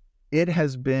it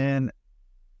has been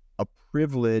a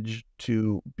privilege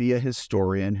to be a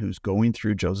historian who's going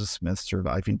through Joseph Smith's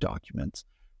surviving documents,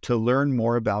 to learn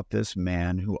more about this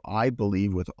man who I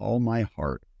believe with all my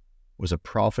heart was a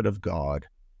prophet of God,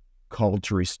 called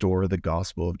to restore the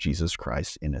gospel of Jesus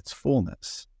Christ in its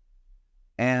fullness.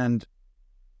 And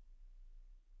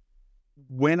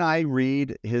when I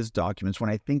read his documents, when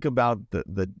I think about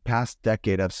the past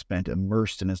decade I've spent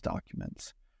immersed in his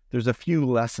documents, there's a few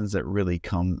lessons that really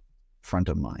come front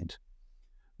of mind.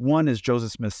 One is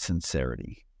Joseph Smith's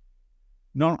sincerity.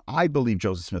 No, I believe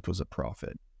Joseph Smith was a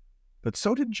prophet, but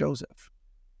so did Joseph.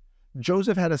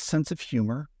 Joseph had a sense of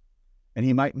humor, and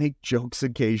he might make jokes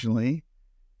occasionally,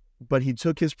 but he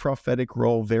took his prophetic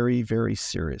role very, very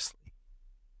seriously,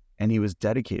 and he was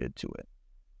dedicated to it.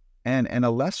 And a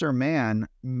lesser man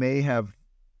may have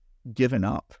given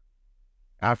up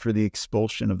after the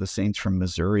expulsion of the saints from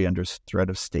Missouri under threat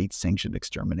of state-sanctioned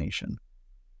extermination.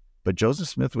 But Joseph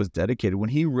Smith was dedicated. When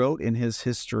he wrote in his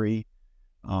history,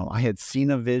 I had seen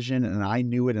a vision, and I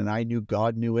knew it, and I knew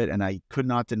God knew it, and I could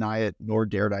not deny it, nor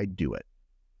dared I do it.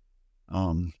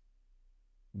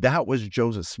 That was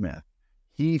Joseph Smith.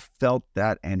 He felt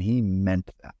that, and he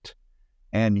meant that.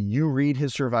 And you read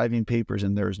his surviving papers,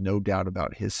 and there's no doubt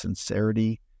about his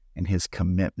sincerity and his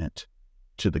commitment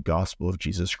to the gospel of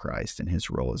Jesus Christ and his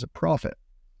role as a prophet.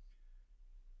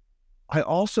 I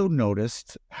also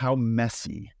noticed how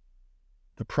messy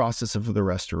the process of the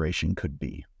restoration could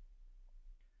be.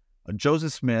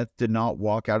 Joseph Smith did not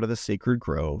walk out of the sacred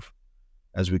grove,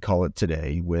 as we call it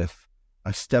today, with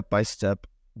a step-by-step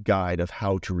guide of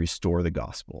how to restore the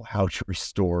gospel, how to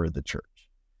restore the church.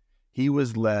 He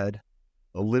was led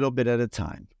a little bit at a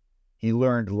time. He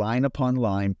learned line upon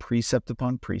line, precept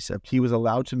upon precept. He was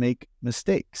allowed to make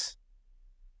mistakes,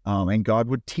 and God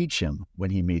would teach him when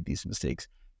he made these mistakes.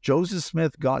 Joseph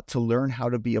Smith got to learn how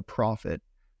to be a prophet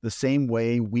the same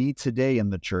way we today in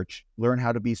the church learn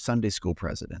how to be Sunday school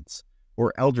presidents,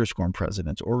 or elders quorum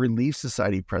presidents, or Relief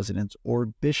Society presidents, or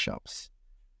bishops.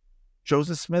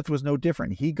 Joseph Smith was no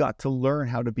different. He got to learn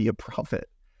how to be a prophet.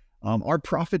 Our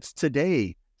prophets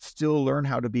today still learn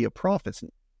how to be a prophet.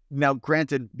 Now,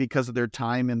 granted, because of their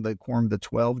time in the Quorum of the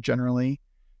 12 generally,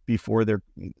 before they're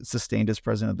sustained as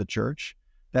president of the church,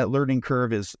 that learning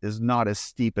curve is not as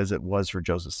steep as it was for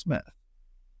Joseph Smith.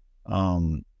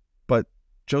 But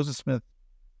Joseph Smith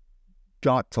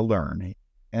got to learn.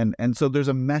 And so there's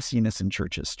a messiness in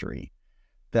church history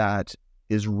that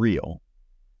is real.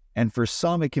 And for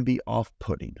some, it can be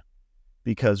off-putting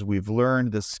because we've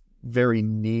learned this very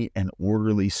neat and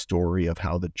orderly story of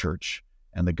how the church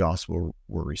and the gospel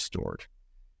were restored.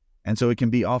 And so it can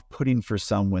be off-putting for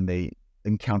some when they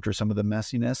encounter some of the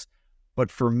messiness. But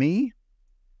for me,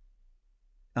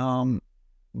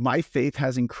 my faith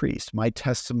has increased. My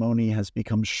testimony has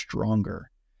become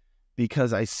stronger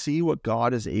because I see what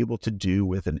God is able to do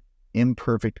with an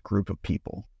imperfect group of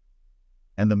people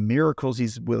and the miracles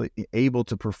he's able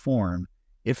to perform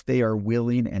if they are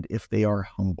willing and if they are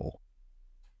humble.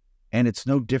 And it's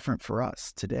no different for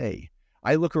us today.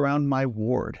 I look around my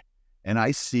ward and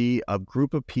I see a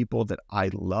group of people that I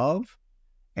love,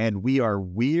 and we are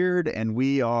weird and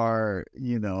we are,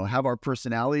 have our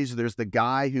personalities. There's the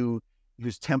guy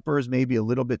whose temper is maybe a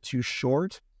little bit too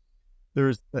short.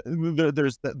 There's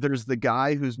the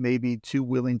guy who's maybe too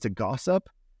willing to gossip.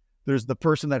 There's the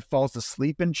person that falls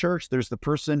asleep in church. There's the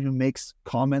person who makes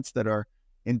comments that are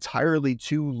entirely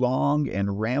too long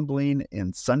and rambling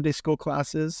in Sunday school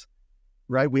classes,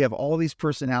 right? We have all these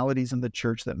personalities in the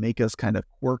church that make us kind of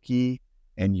quirky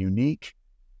and unique.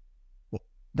 Well,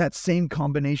 that same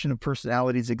combination of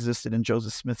personalities existed in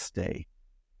Joseph Smith's day.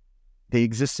 They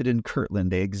existed in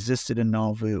Kirtland. They existed in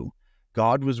Nauvoo.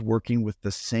 God was working with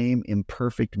the same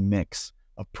imperfect mix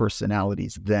of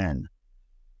personalities then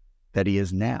that he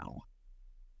is now.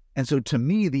 And so to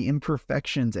me, the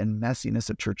imperfections and messiness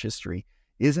of church history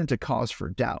isn't a cause for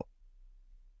doubt.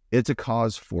 It's a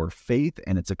cause for faith,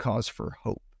 and it's a cause for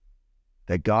hope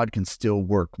that God can still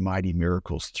work mighty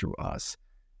miracles through us,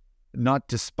 not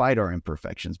despite our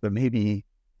imperfections, but maybe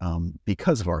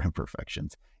because of our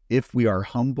imperfections, if we are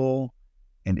humble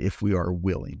and if we are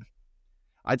willing.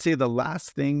 I'd say the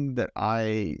last thing that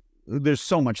there's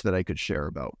so much that I could share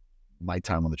about my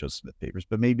time on the Joseph Smith papers,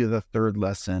 but maybe the third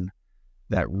lesson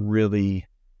that really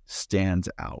stands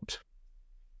out,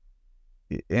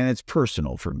 and it's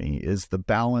personal for me, is the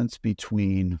balance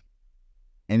between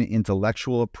an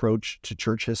intellectual approach to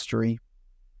church history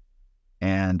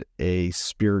and a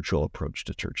spiritual approach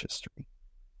to church history.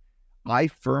 I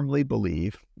firmly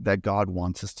believe that God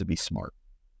wants us to be smart.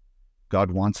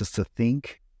 God wants us to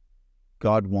think.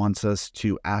 God wants us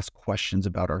to ask questions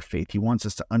about our faith. He wants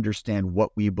us to understand what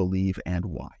we believe and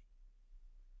why.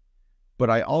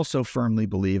 But I also firmly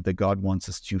believe that God wants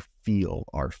us to feel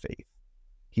our faith.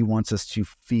 He wants us to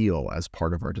feel as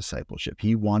part of our discipleship.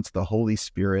 He wants the Holy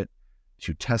Spirit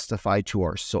to testify to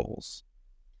our souls.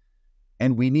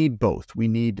 And we need both. We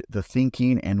need the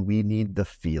thinking and we need the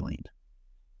feeling.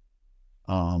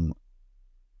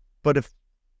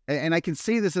 And I can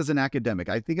say this as an academic.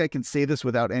 I think I can say this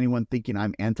without anyone thinking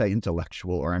I'm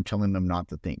anti-intellectual or I'm telling them not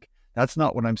to think. That's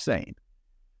not what I'm saying.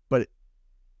 But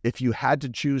if you had to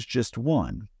choose just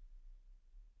one,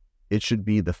 it should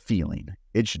be the feeling.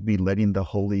 It should be letting the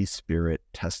Holy Spirit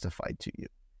testify to you.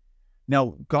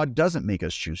 Now, God doesn't make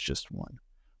us choose just one,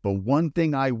 But one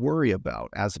thing I worry about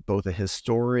as both a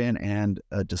historian and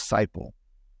a disciple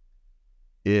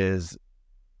is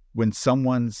when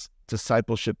someone's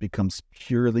discipleship becomes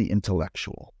purely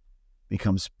intellectual,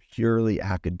 becomes purely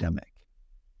academic,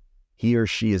 he or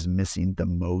she is missing the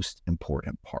most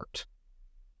important part.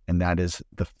 And that is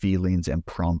the feelings and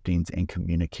promptings and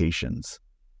communications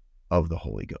of the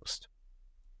Holy Ghost.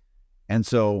 And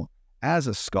so as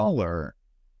a scholar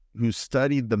who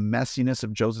studied the messiness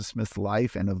of Joseph Smith's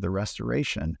life and of the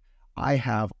Restoration, I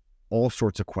have all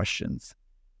sorts of questions.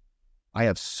 I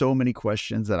have so many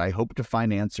questions that I hope to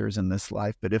find answers in this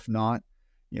life, but if not,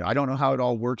 I don't know how it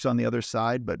all works on the other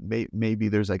side, but maybe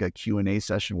there's like a Q&A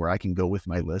session where I can go with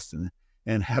my list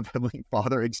and have Heavenly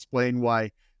Father explain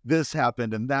why this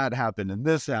happened and that happened and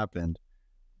this happened.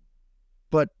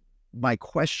 But my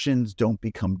questions don't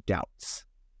become doubts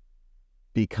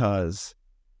because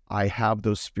I have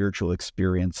those spiritual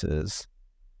experiences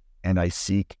and I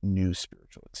seek new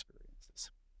spiritual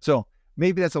experiences. So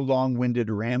maybe that's a long-winded,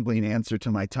 rambling answer to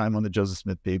my time on the Joseph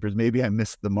Smith papers. Maybe I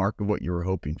missed the mark of what you were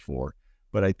hoping for,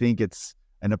 but I think it's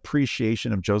an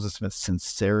appreciation of Joseph Smith's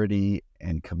sincerity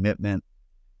and commitment.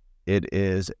 It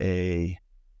is an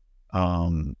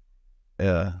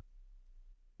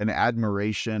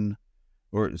admiration,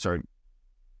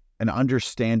 an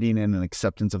understanding and an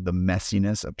acceptance of the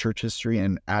messiness of church history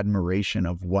and admiration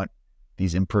of what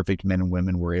these imperfect men and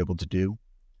women were able to do.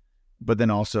 But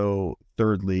then also,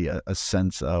 thirdly, a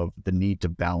sense of the need to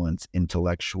balance the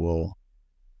intellectual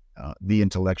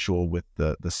with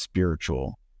the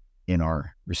spiritual in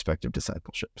our respective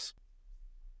discipleships.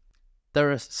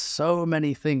 There are so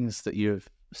many things that you've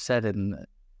said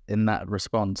in that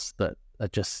response that are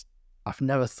just, I've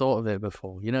never thought of it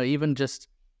before. Even just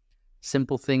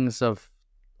simple things of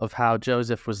how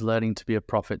Joseph was learning to be a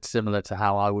prophet, similar to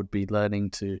how I would be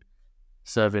learning to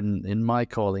serve in my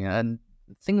calling, and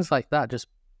things like that just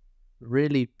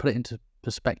really put it into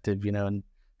perspective, and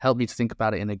help me to think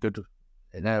about it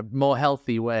in a more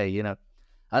healthy way,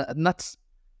 and that's,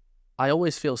 I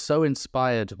always feel so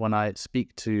inspired when I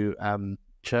speak to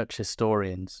church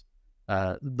historians,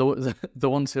 the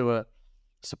ones who are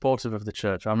supportive of the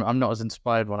church. I'm not as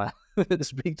inspired when I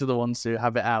speak to the ones who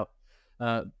have it out.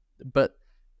 But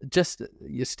just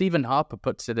Stephen Harper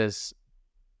puts it as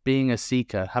being a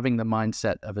seeker, having the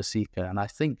mindset of a seeker. And I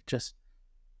think just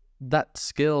that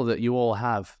skill that you all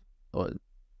have, or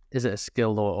is it a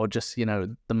skill or just,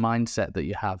 the mindset that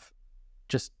you have,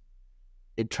 just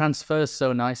it transfers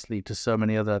so nicely to so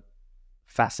many other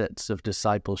facets of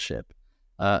discipleship,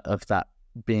 of that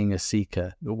being a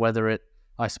seeker.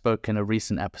 I spoke in a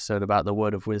recent episode about the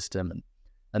word of wisdom,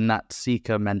 and that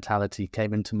seeker mentality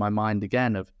came into my mind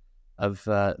again of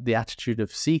the attitude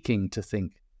of seeking to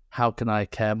think, how can I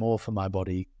care more for my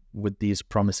body with these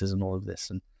promises and all of this?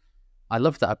 And I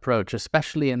love that approach,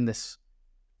 especially in this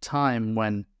time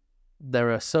when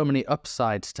there are so many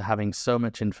upsides to having so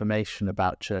much information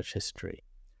about church history.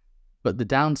 But the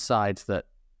downside that,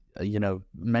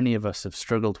 many of us have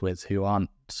struggled with who aren't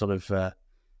sort of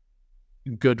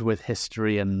good with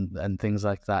history and things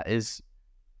like that is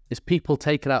people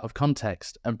take it out of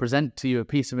context and present to you a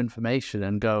piece of information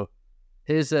and go,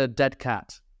 here's a dead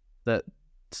cat that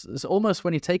it's almost,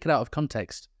 when you take it out of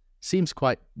context, seems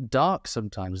quite dark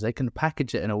sometimes. They can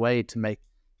package it in a way to make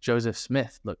Joseph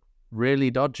Smith look really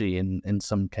dodgy in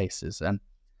some cases. And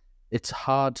it's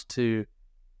hard to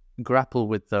grapple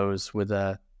with those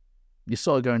you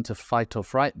sort of go into fight or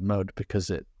flight mode because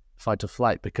it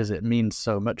means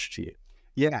so much to you.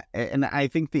 Yeah, and I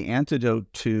think the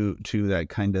antidote to that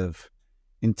kind of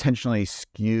intentionally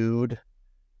skewed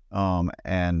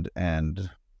and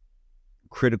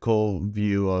critical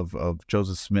view of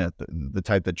Joseph Smith, the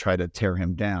type that try to tear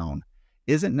him down,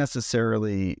 isn't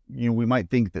necessarily, we might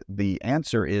think that the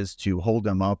answer is to hold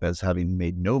him up as having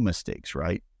made no mistakes,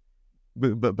 right?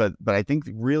 But I think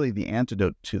really the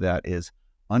antidote to that is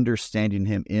understanding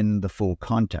him in the full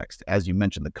context. As you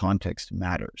mentioned, the context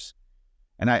matters.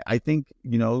 And I think,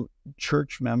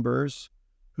 church members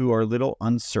who are a little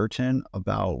uncertain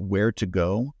about where to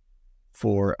go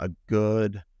for a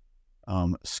good,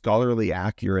 scholarly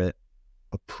accurate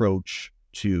approach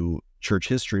to church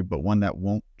history, but one that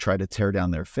won't try to tear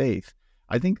down their faith.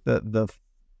 I think the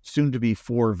soon-to-be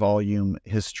 4-volume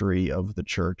history of the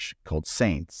church called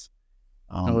Saints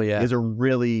is a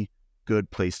really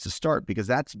good place to start, because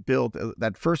that's built,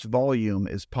 that first volume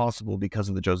is possible because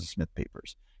of the Joseph Smith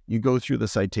papers. You go through the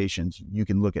citations, you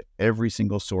can look at every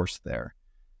single source there.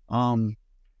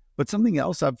 But something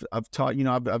else I've taught,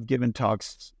 I've given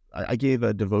talks. I gave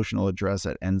a devotional address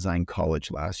at Ensign College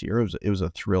last year. It was a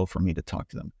thrill for me to talk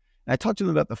to them. And I talked to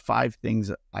them about the 5 things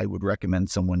that I would recommend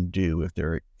someone do if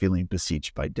they're feeling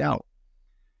besieged by doubt.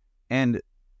 And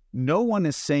no one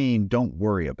is saying don't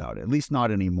worry about it, at least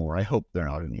not anymore. I hope they're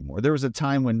not anymore. There was a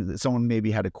time when someone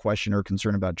maybe had a question or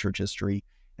concern about church history,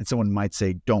 and someone might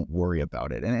say, don't worry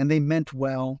about it. And they meant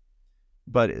well,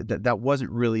 but that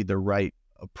wasn't really the right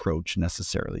approach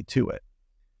necessarily to it.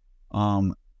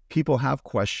 People have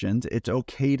questions. It's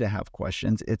okay to have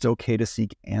questions. It's okay to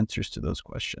seek answers to those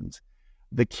questions.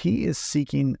 The key is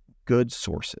seeking good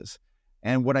sources.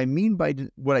 And what I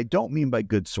don't mean by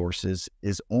good sources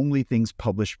is only things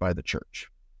published by the church.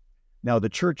 Now, the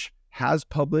church has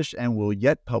published and will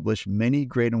yet publish many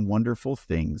great and wonderful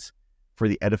things for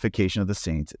the edification of the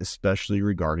saints, especially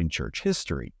regarding church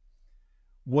history.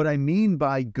 What I mean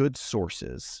by good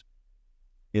sources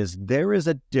is there is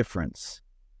a difference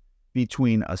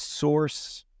between a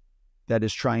source that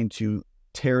is trying to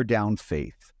tear down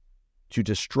faith, to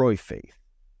destroy faith,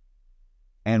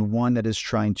 and one that is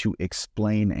trying to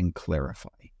explain and clarify,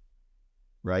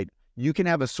 right? You can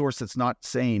have a source that's not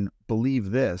saying, believe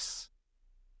this,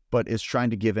 but is trying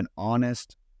to give an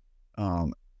honest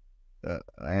and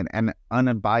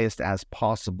unbiased as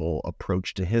possible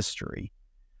approach to history.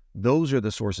 Those are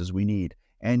the sources we need.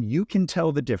 And you can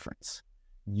tell the difference.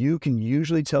 You can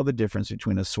usually tell the difference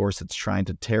between a source that's trying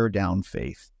to tear down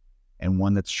faith and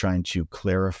one that's trying to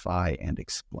clarify and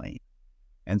explain.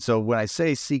 And so when I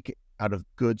say seek out of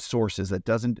good sources, I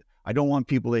don't want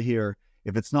people to hear,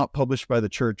 if it's not published by the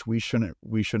church, we shouldn't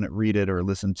read it or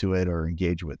listen to it or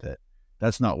engage with it.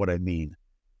 That's not what I mean.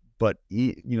 But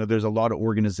there's a lot of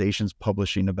organizations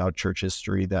publishing about church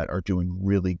history that are doing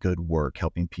really good work,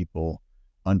 helping people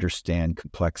understand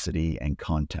complexity and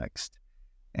context,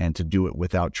 and to do it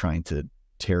without trying to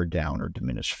tear down or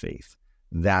diminish faith.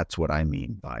 That's what I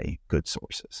mean by good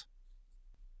sources.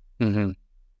 Mm-hmm.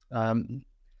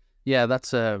 Yeah,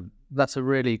 that's a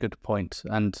really good point.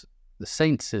 And the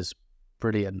Saints is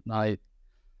brilliant.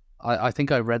 I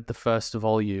think I read the first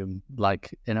volume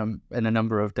like in a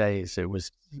number of days. It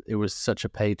was such a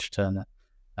page turner.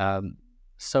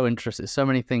 So interesting. So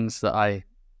many things that I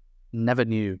never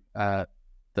knew that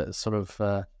sort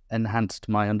of enhanced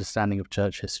my understanding of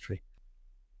church history.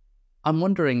 I'm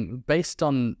wondering, based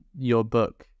on your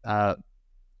book,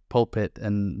 Pulpit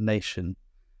and Nation,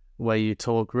 where you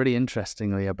talk really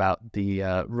interestingly about the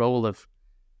role of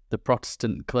the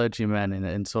Protestant clergymen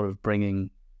in sort of bringing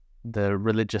the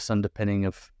religious underpinning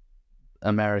of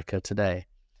America today.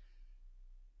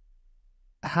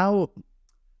 How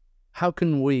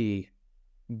can we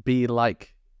be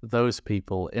like those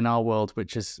people in our world,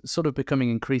 which is sort of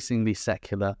becoming increasingly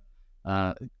secular,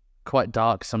 quite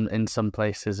dark in some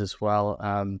places as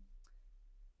well,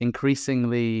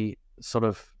 increasingly sort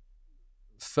of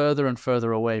further and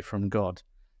further away from God?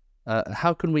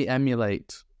 How can we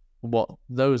emulate what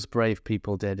those brave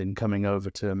people did in coming over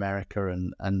to America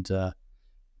and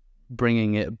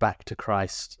bringing it back to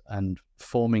Christ and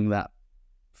forming that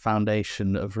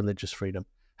foundation of religious freedom?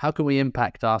 How can we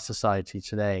impact our society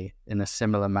today in a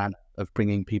similar manner of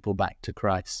bringing people back to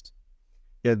Christ?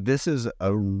 Yeah, this is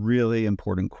a really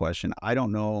important question. I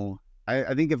don't know.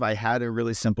 I think if I had a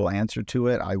really simple answer to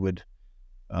it,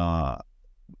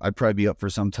 I'd probably be up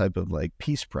for some type of like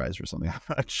Peace Prize or something. I'm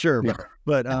not sure,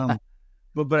 but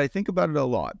I think about it a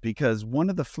lot, because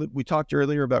we talked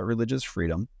earlier about religious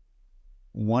freedom.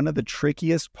 One of the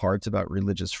trickiest parts about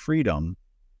religious freedom,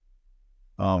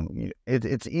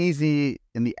 it's easy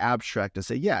in the abstract to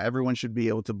say, yeah, everyone should be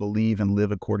able to believe and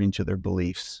live according to their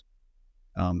beliefs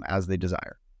as they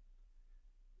desire.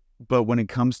 But when it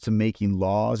comes to making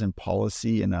laws and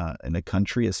policy in a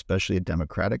country, especially a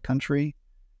democratic country,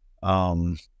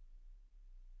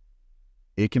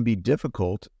 it can be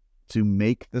difficult to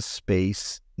make the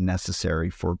space necessary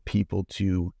for people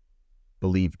to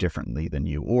believe differently than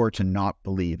you, or to not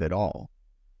believe at all.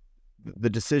 The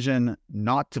decision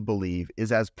not to believe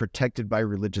is as protected by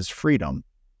religious freedom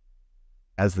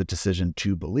as the decision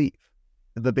to believe.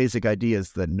 The basic idea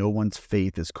is that no one's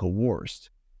faith is coerced.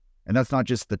 And that's not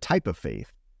just the type of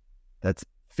faith, that's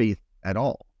faith at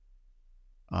all.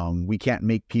 We can't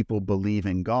make people believe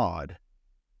in God,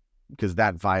 because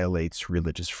that violates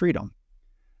religious freedom.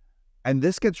 And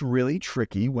this gets really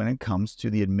tricky when it comes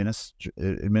to the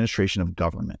administration of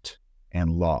government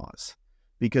and laws.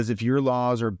 Because if your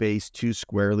laws are based too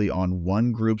squarely on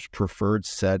one group's preferred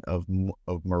set of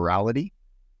morality,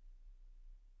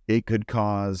 it could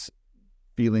cause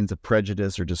feelings of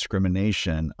prejudice or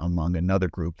discrimination among another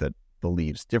group that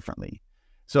believes differently.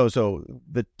 So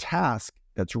the task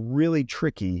that's really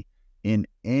tricky in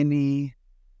any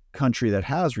country that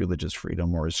has religious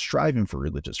freedom or is striving for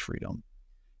religious freedom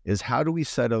is, how do we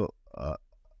set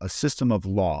a a system of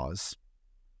laws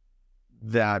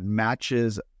that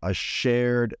matches a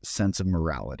shared sense of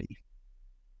morality.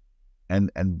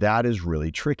 And that is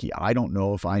really tricky. I don't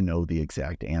know if I know the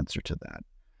exact answer to that.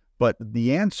 But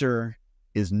the answer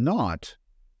is not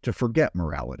to forget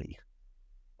morality.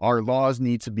 Our laws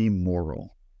need to be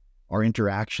moral. Our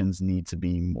interactions need to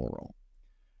be moral.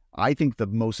 I think the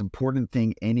most important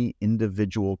thing any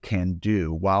individual can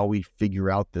do while we figure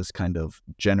out this kind of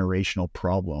generational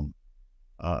problem,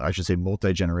 I should say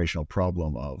multi-generational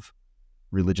problem of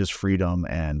religious freedom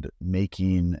and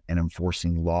making and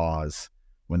enforcing laws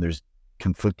when there's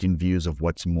conflicting views of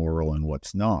what's moral and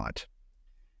what's not,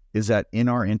 is that in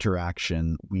our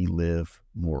interaction, we live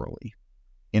morally.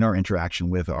 In our interaction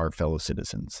with our fellow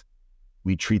citizens,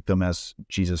 we treat them as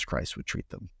Jesus Christ would treat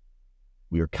them.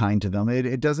 We are kind to them.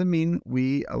 It doesn't mean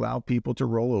we allow people to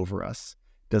roll over us.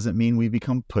 It doesn't mean we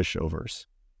become pushovers.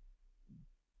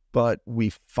 But we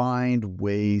find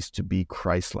ways to be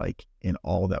Christ-like in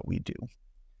all that we do.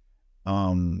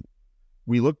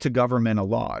 We look to government a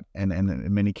lot, and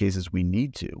in many cases we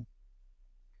need to.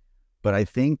 But I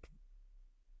think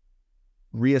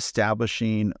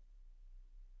reestablishing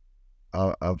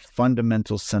a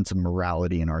fundamental sense of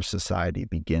morality in our society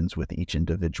begins with each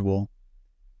individual,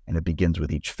 and it begins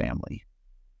with each family.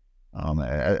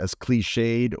 As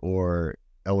cliched or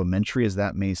elementary as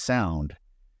that may sound,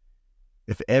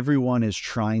 if everyone is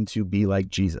trying to be like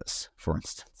Jesus, for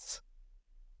instance,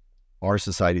 our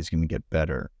society is going to get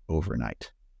better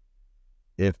overnight.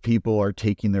 If people are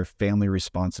taking their family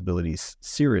responsibilities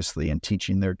seriously and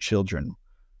teaching their children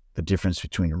the difference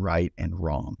between right and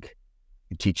wrong,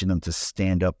 and teaching them to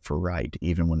stand up for right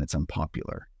even when it's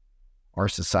unpopular, our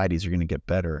societies are going to get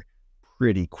better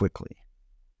pretty quickly.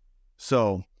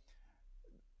 So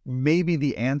maybe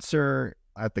the answer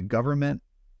at the government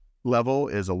level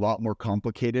is a lot more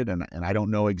complicated, and I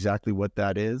don't know exactly what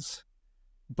that is.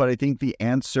 But I think the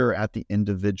answer at the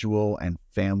individual and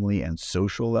family and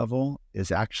social level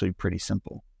is actually pretty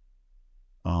simple.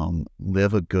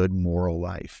 Live a good moral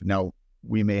life. Now,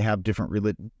 we may have different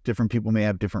people may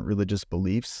have different religious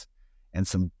beliefs and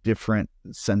some different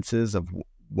senses of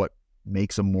what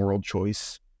makes a moral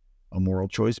choice,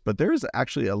 but there's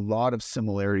actually a lot of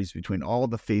similarities between all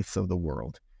the faiths of the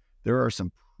world. There are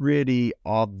some pretty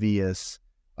obvious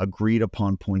agreed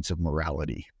upon points of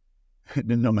morality,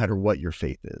 no matter what your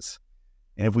faith is.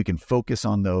 And if we can focus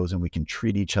on those and we can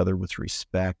treat each other with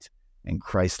respect and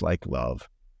Christ-like love,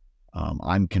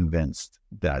 I'm convinced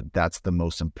that that's the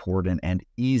most important and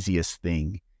easiest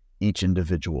thing each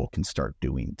individual can start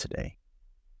doing today.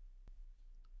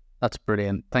 That's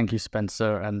brilliant. Thank you,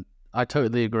 Spencer. And I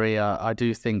totally agree. I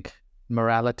do think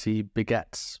morality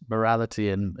begets morality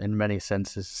in many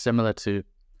senses, similar to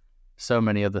so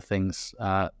many other things.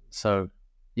 So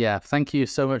yeah, thank you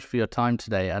so much for your time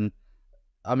today. And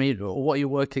I mean, what are you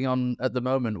working on at the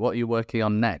moment? What are you working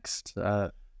on next?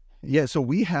 Yeah, so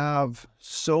we have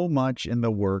so much in the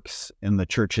works in the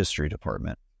church history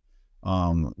department.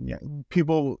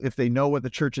 People, if they know what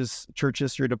the church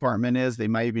history department is, they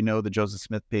maybe know the Joseph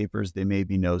Smith papers, they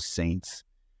maybe know saints,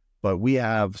 but we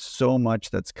have so much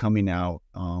that's coming out.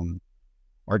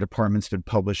 Our department's been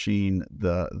publishing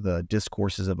the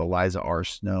discourses of Eliza R.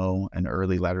 Snow, an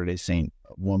early Latter-day Saint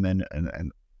woman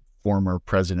and former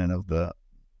president of the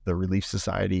Relief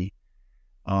Society.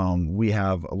 We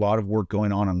have a lot of work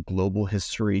going on global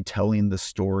history, telling the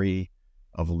story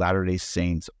of Latter-day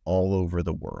Saints all over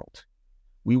the world.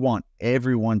 We want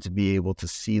everyone to be able to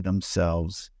see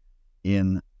themselves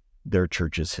in their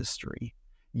church's history.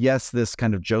 Yes, this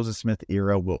kind of Joseph Smith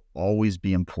era will always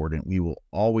be important. We will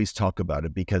always talk about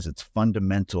it because it's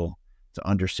fundamental to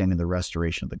understanding the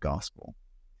restoration of the gospel.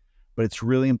 But it's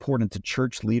really important to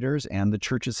church leaders and the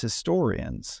church's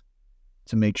historians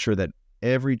to make sure that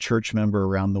every church member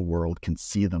around the world can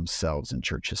see themselves in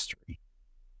church history.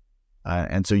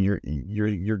 And so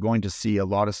you're going to see a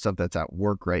lot of stuff that's at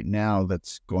work right now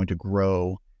that's going to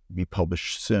grow, be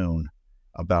published soon,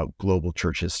 about global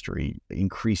church history,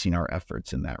 increasing our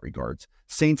efforts in that regards.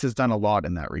 Saints has done a lot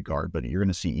in that regard, but you're going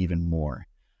to see even more.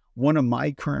 One of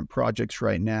my current projects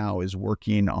right now is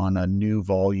working on a new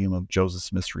volume of Joseph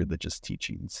Smith's religious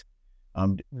teachings.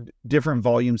 Different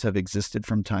volumes have existed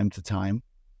from time to time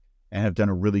and have done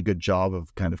a really good job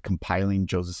of kind of compiling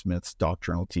Joseph Smith's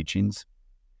doctrinal teachings.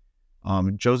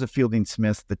 Joseph Fielding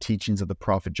Smith's The Teachings of the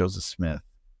Prophet Joseph Smith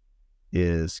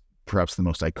is perhaps the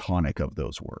most iconic of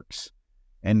those works.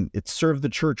 And it served the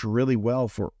church really well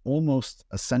for almost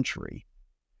a century.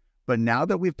 But now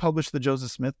that we've published the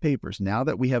Joseph Smith papers, now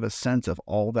that we have a sense of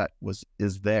all that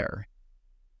is there,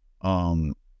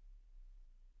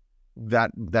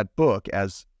 that book,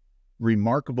 as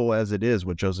remarkable as it is,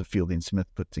 what Joseph Fielding Smith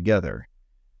put together,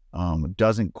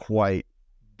 doesn't quite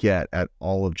get at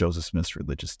all of Joseph Smith's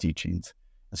religious teachings.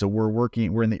 And so we're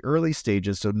in the early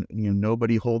stages. So,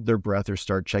 nobody hold their breath or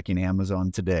start checking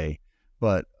Amazon today,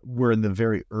 but we're in the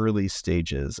very early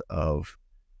stages of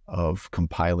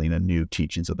compiling a new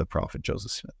teachings of the prophet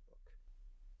Joseph Smith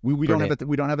book. We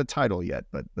don't have a title yet,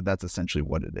 but that's essentially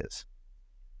what it is.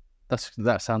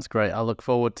 That sounds great. I look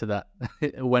forward to that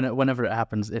whenever it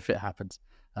happens, if it happens.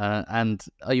 And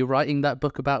are you writing that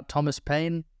book about Thomas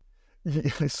Paine?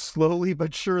 Yeah, slowly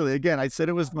but surely. Again, I said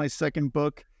it was my second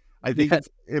book. I think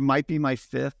it might be my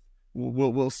fifth.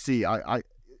 We'll see.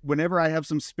 Whenever I have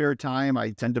some spare time,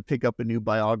 I tend to pick up a new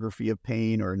biography of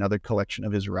Paine or another collection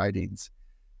of his writings.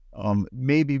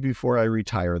 Maybe before I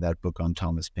retire, that book on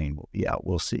Thomas Paine will be out.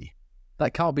 We'll see.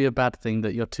 That can't be a bad thing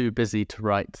that you're too busy to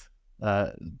write.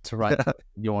 What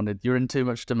you wanted. You're in too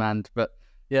much demand. But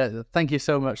yeah, thank you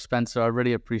so much, Spencer. I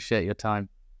really appreciate your time.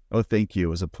 Oh, thank you. It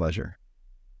was a pleasure.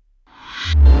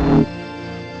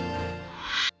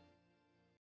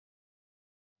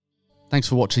 Thanks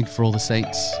for watching For All the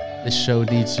Saints. This show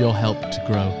needs your help to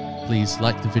grow. Please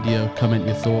like the video, comment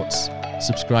your thoughts,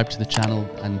 subscribe to the channel,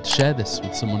 and share this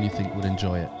with someone you think would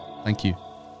enjoy it. Thank you.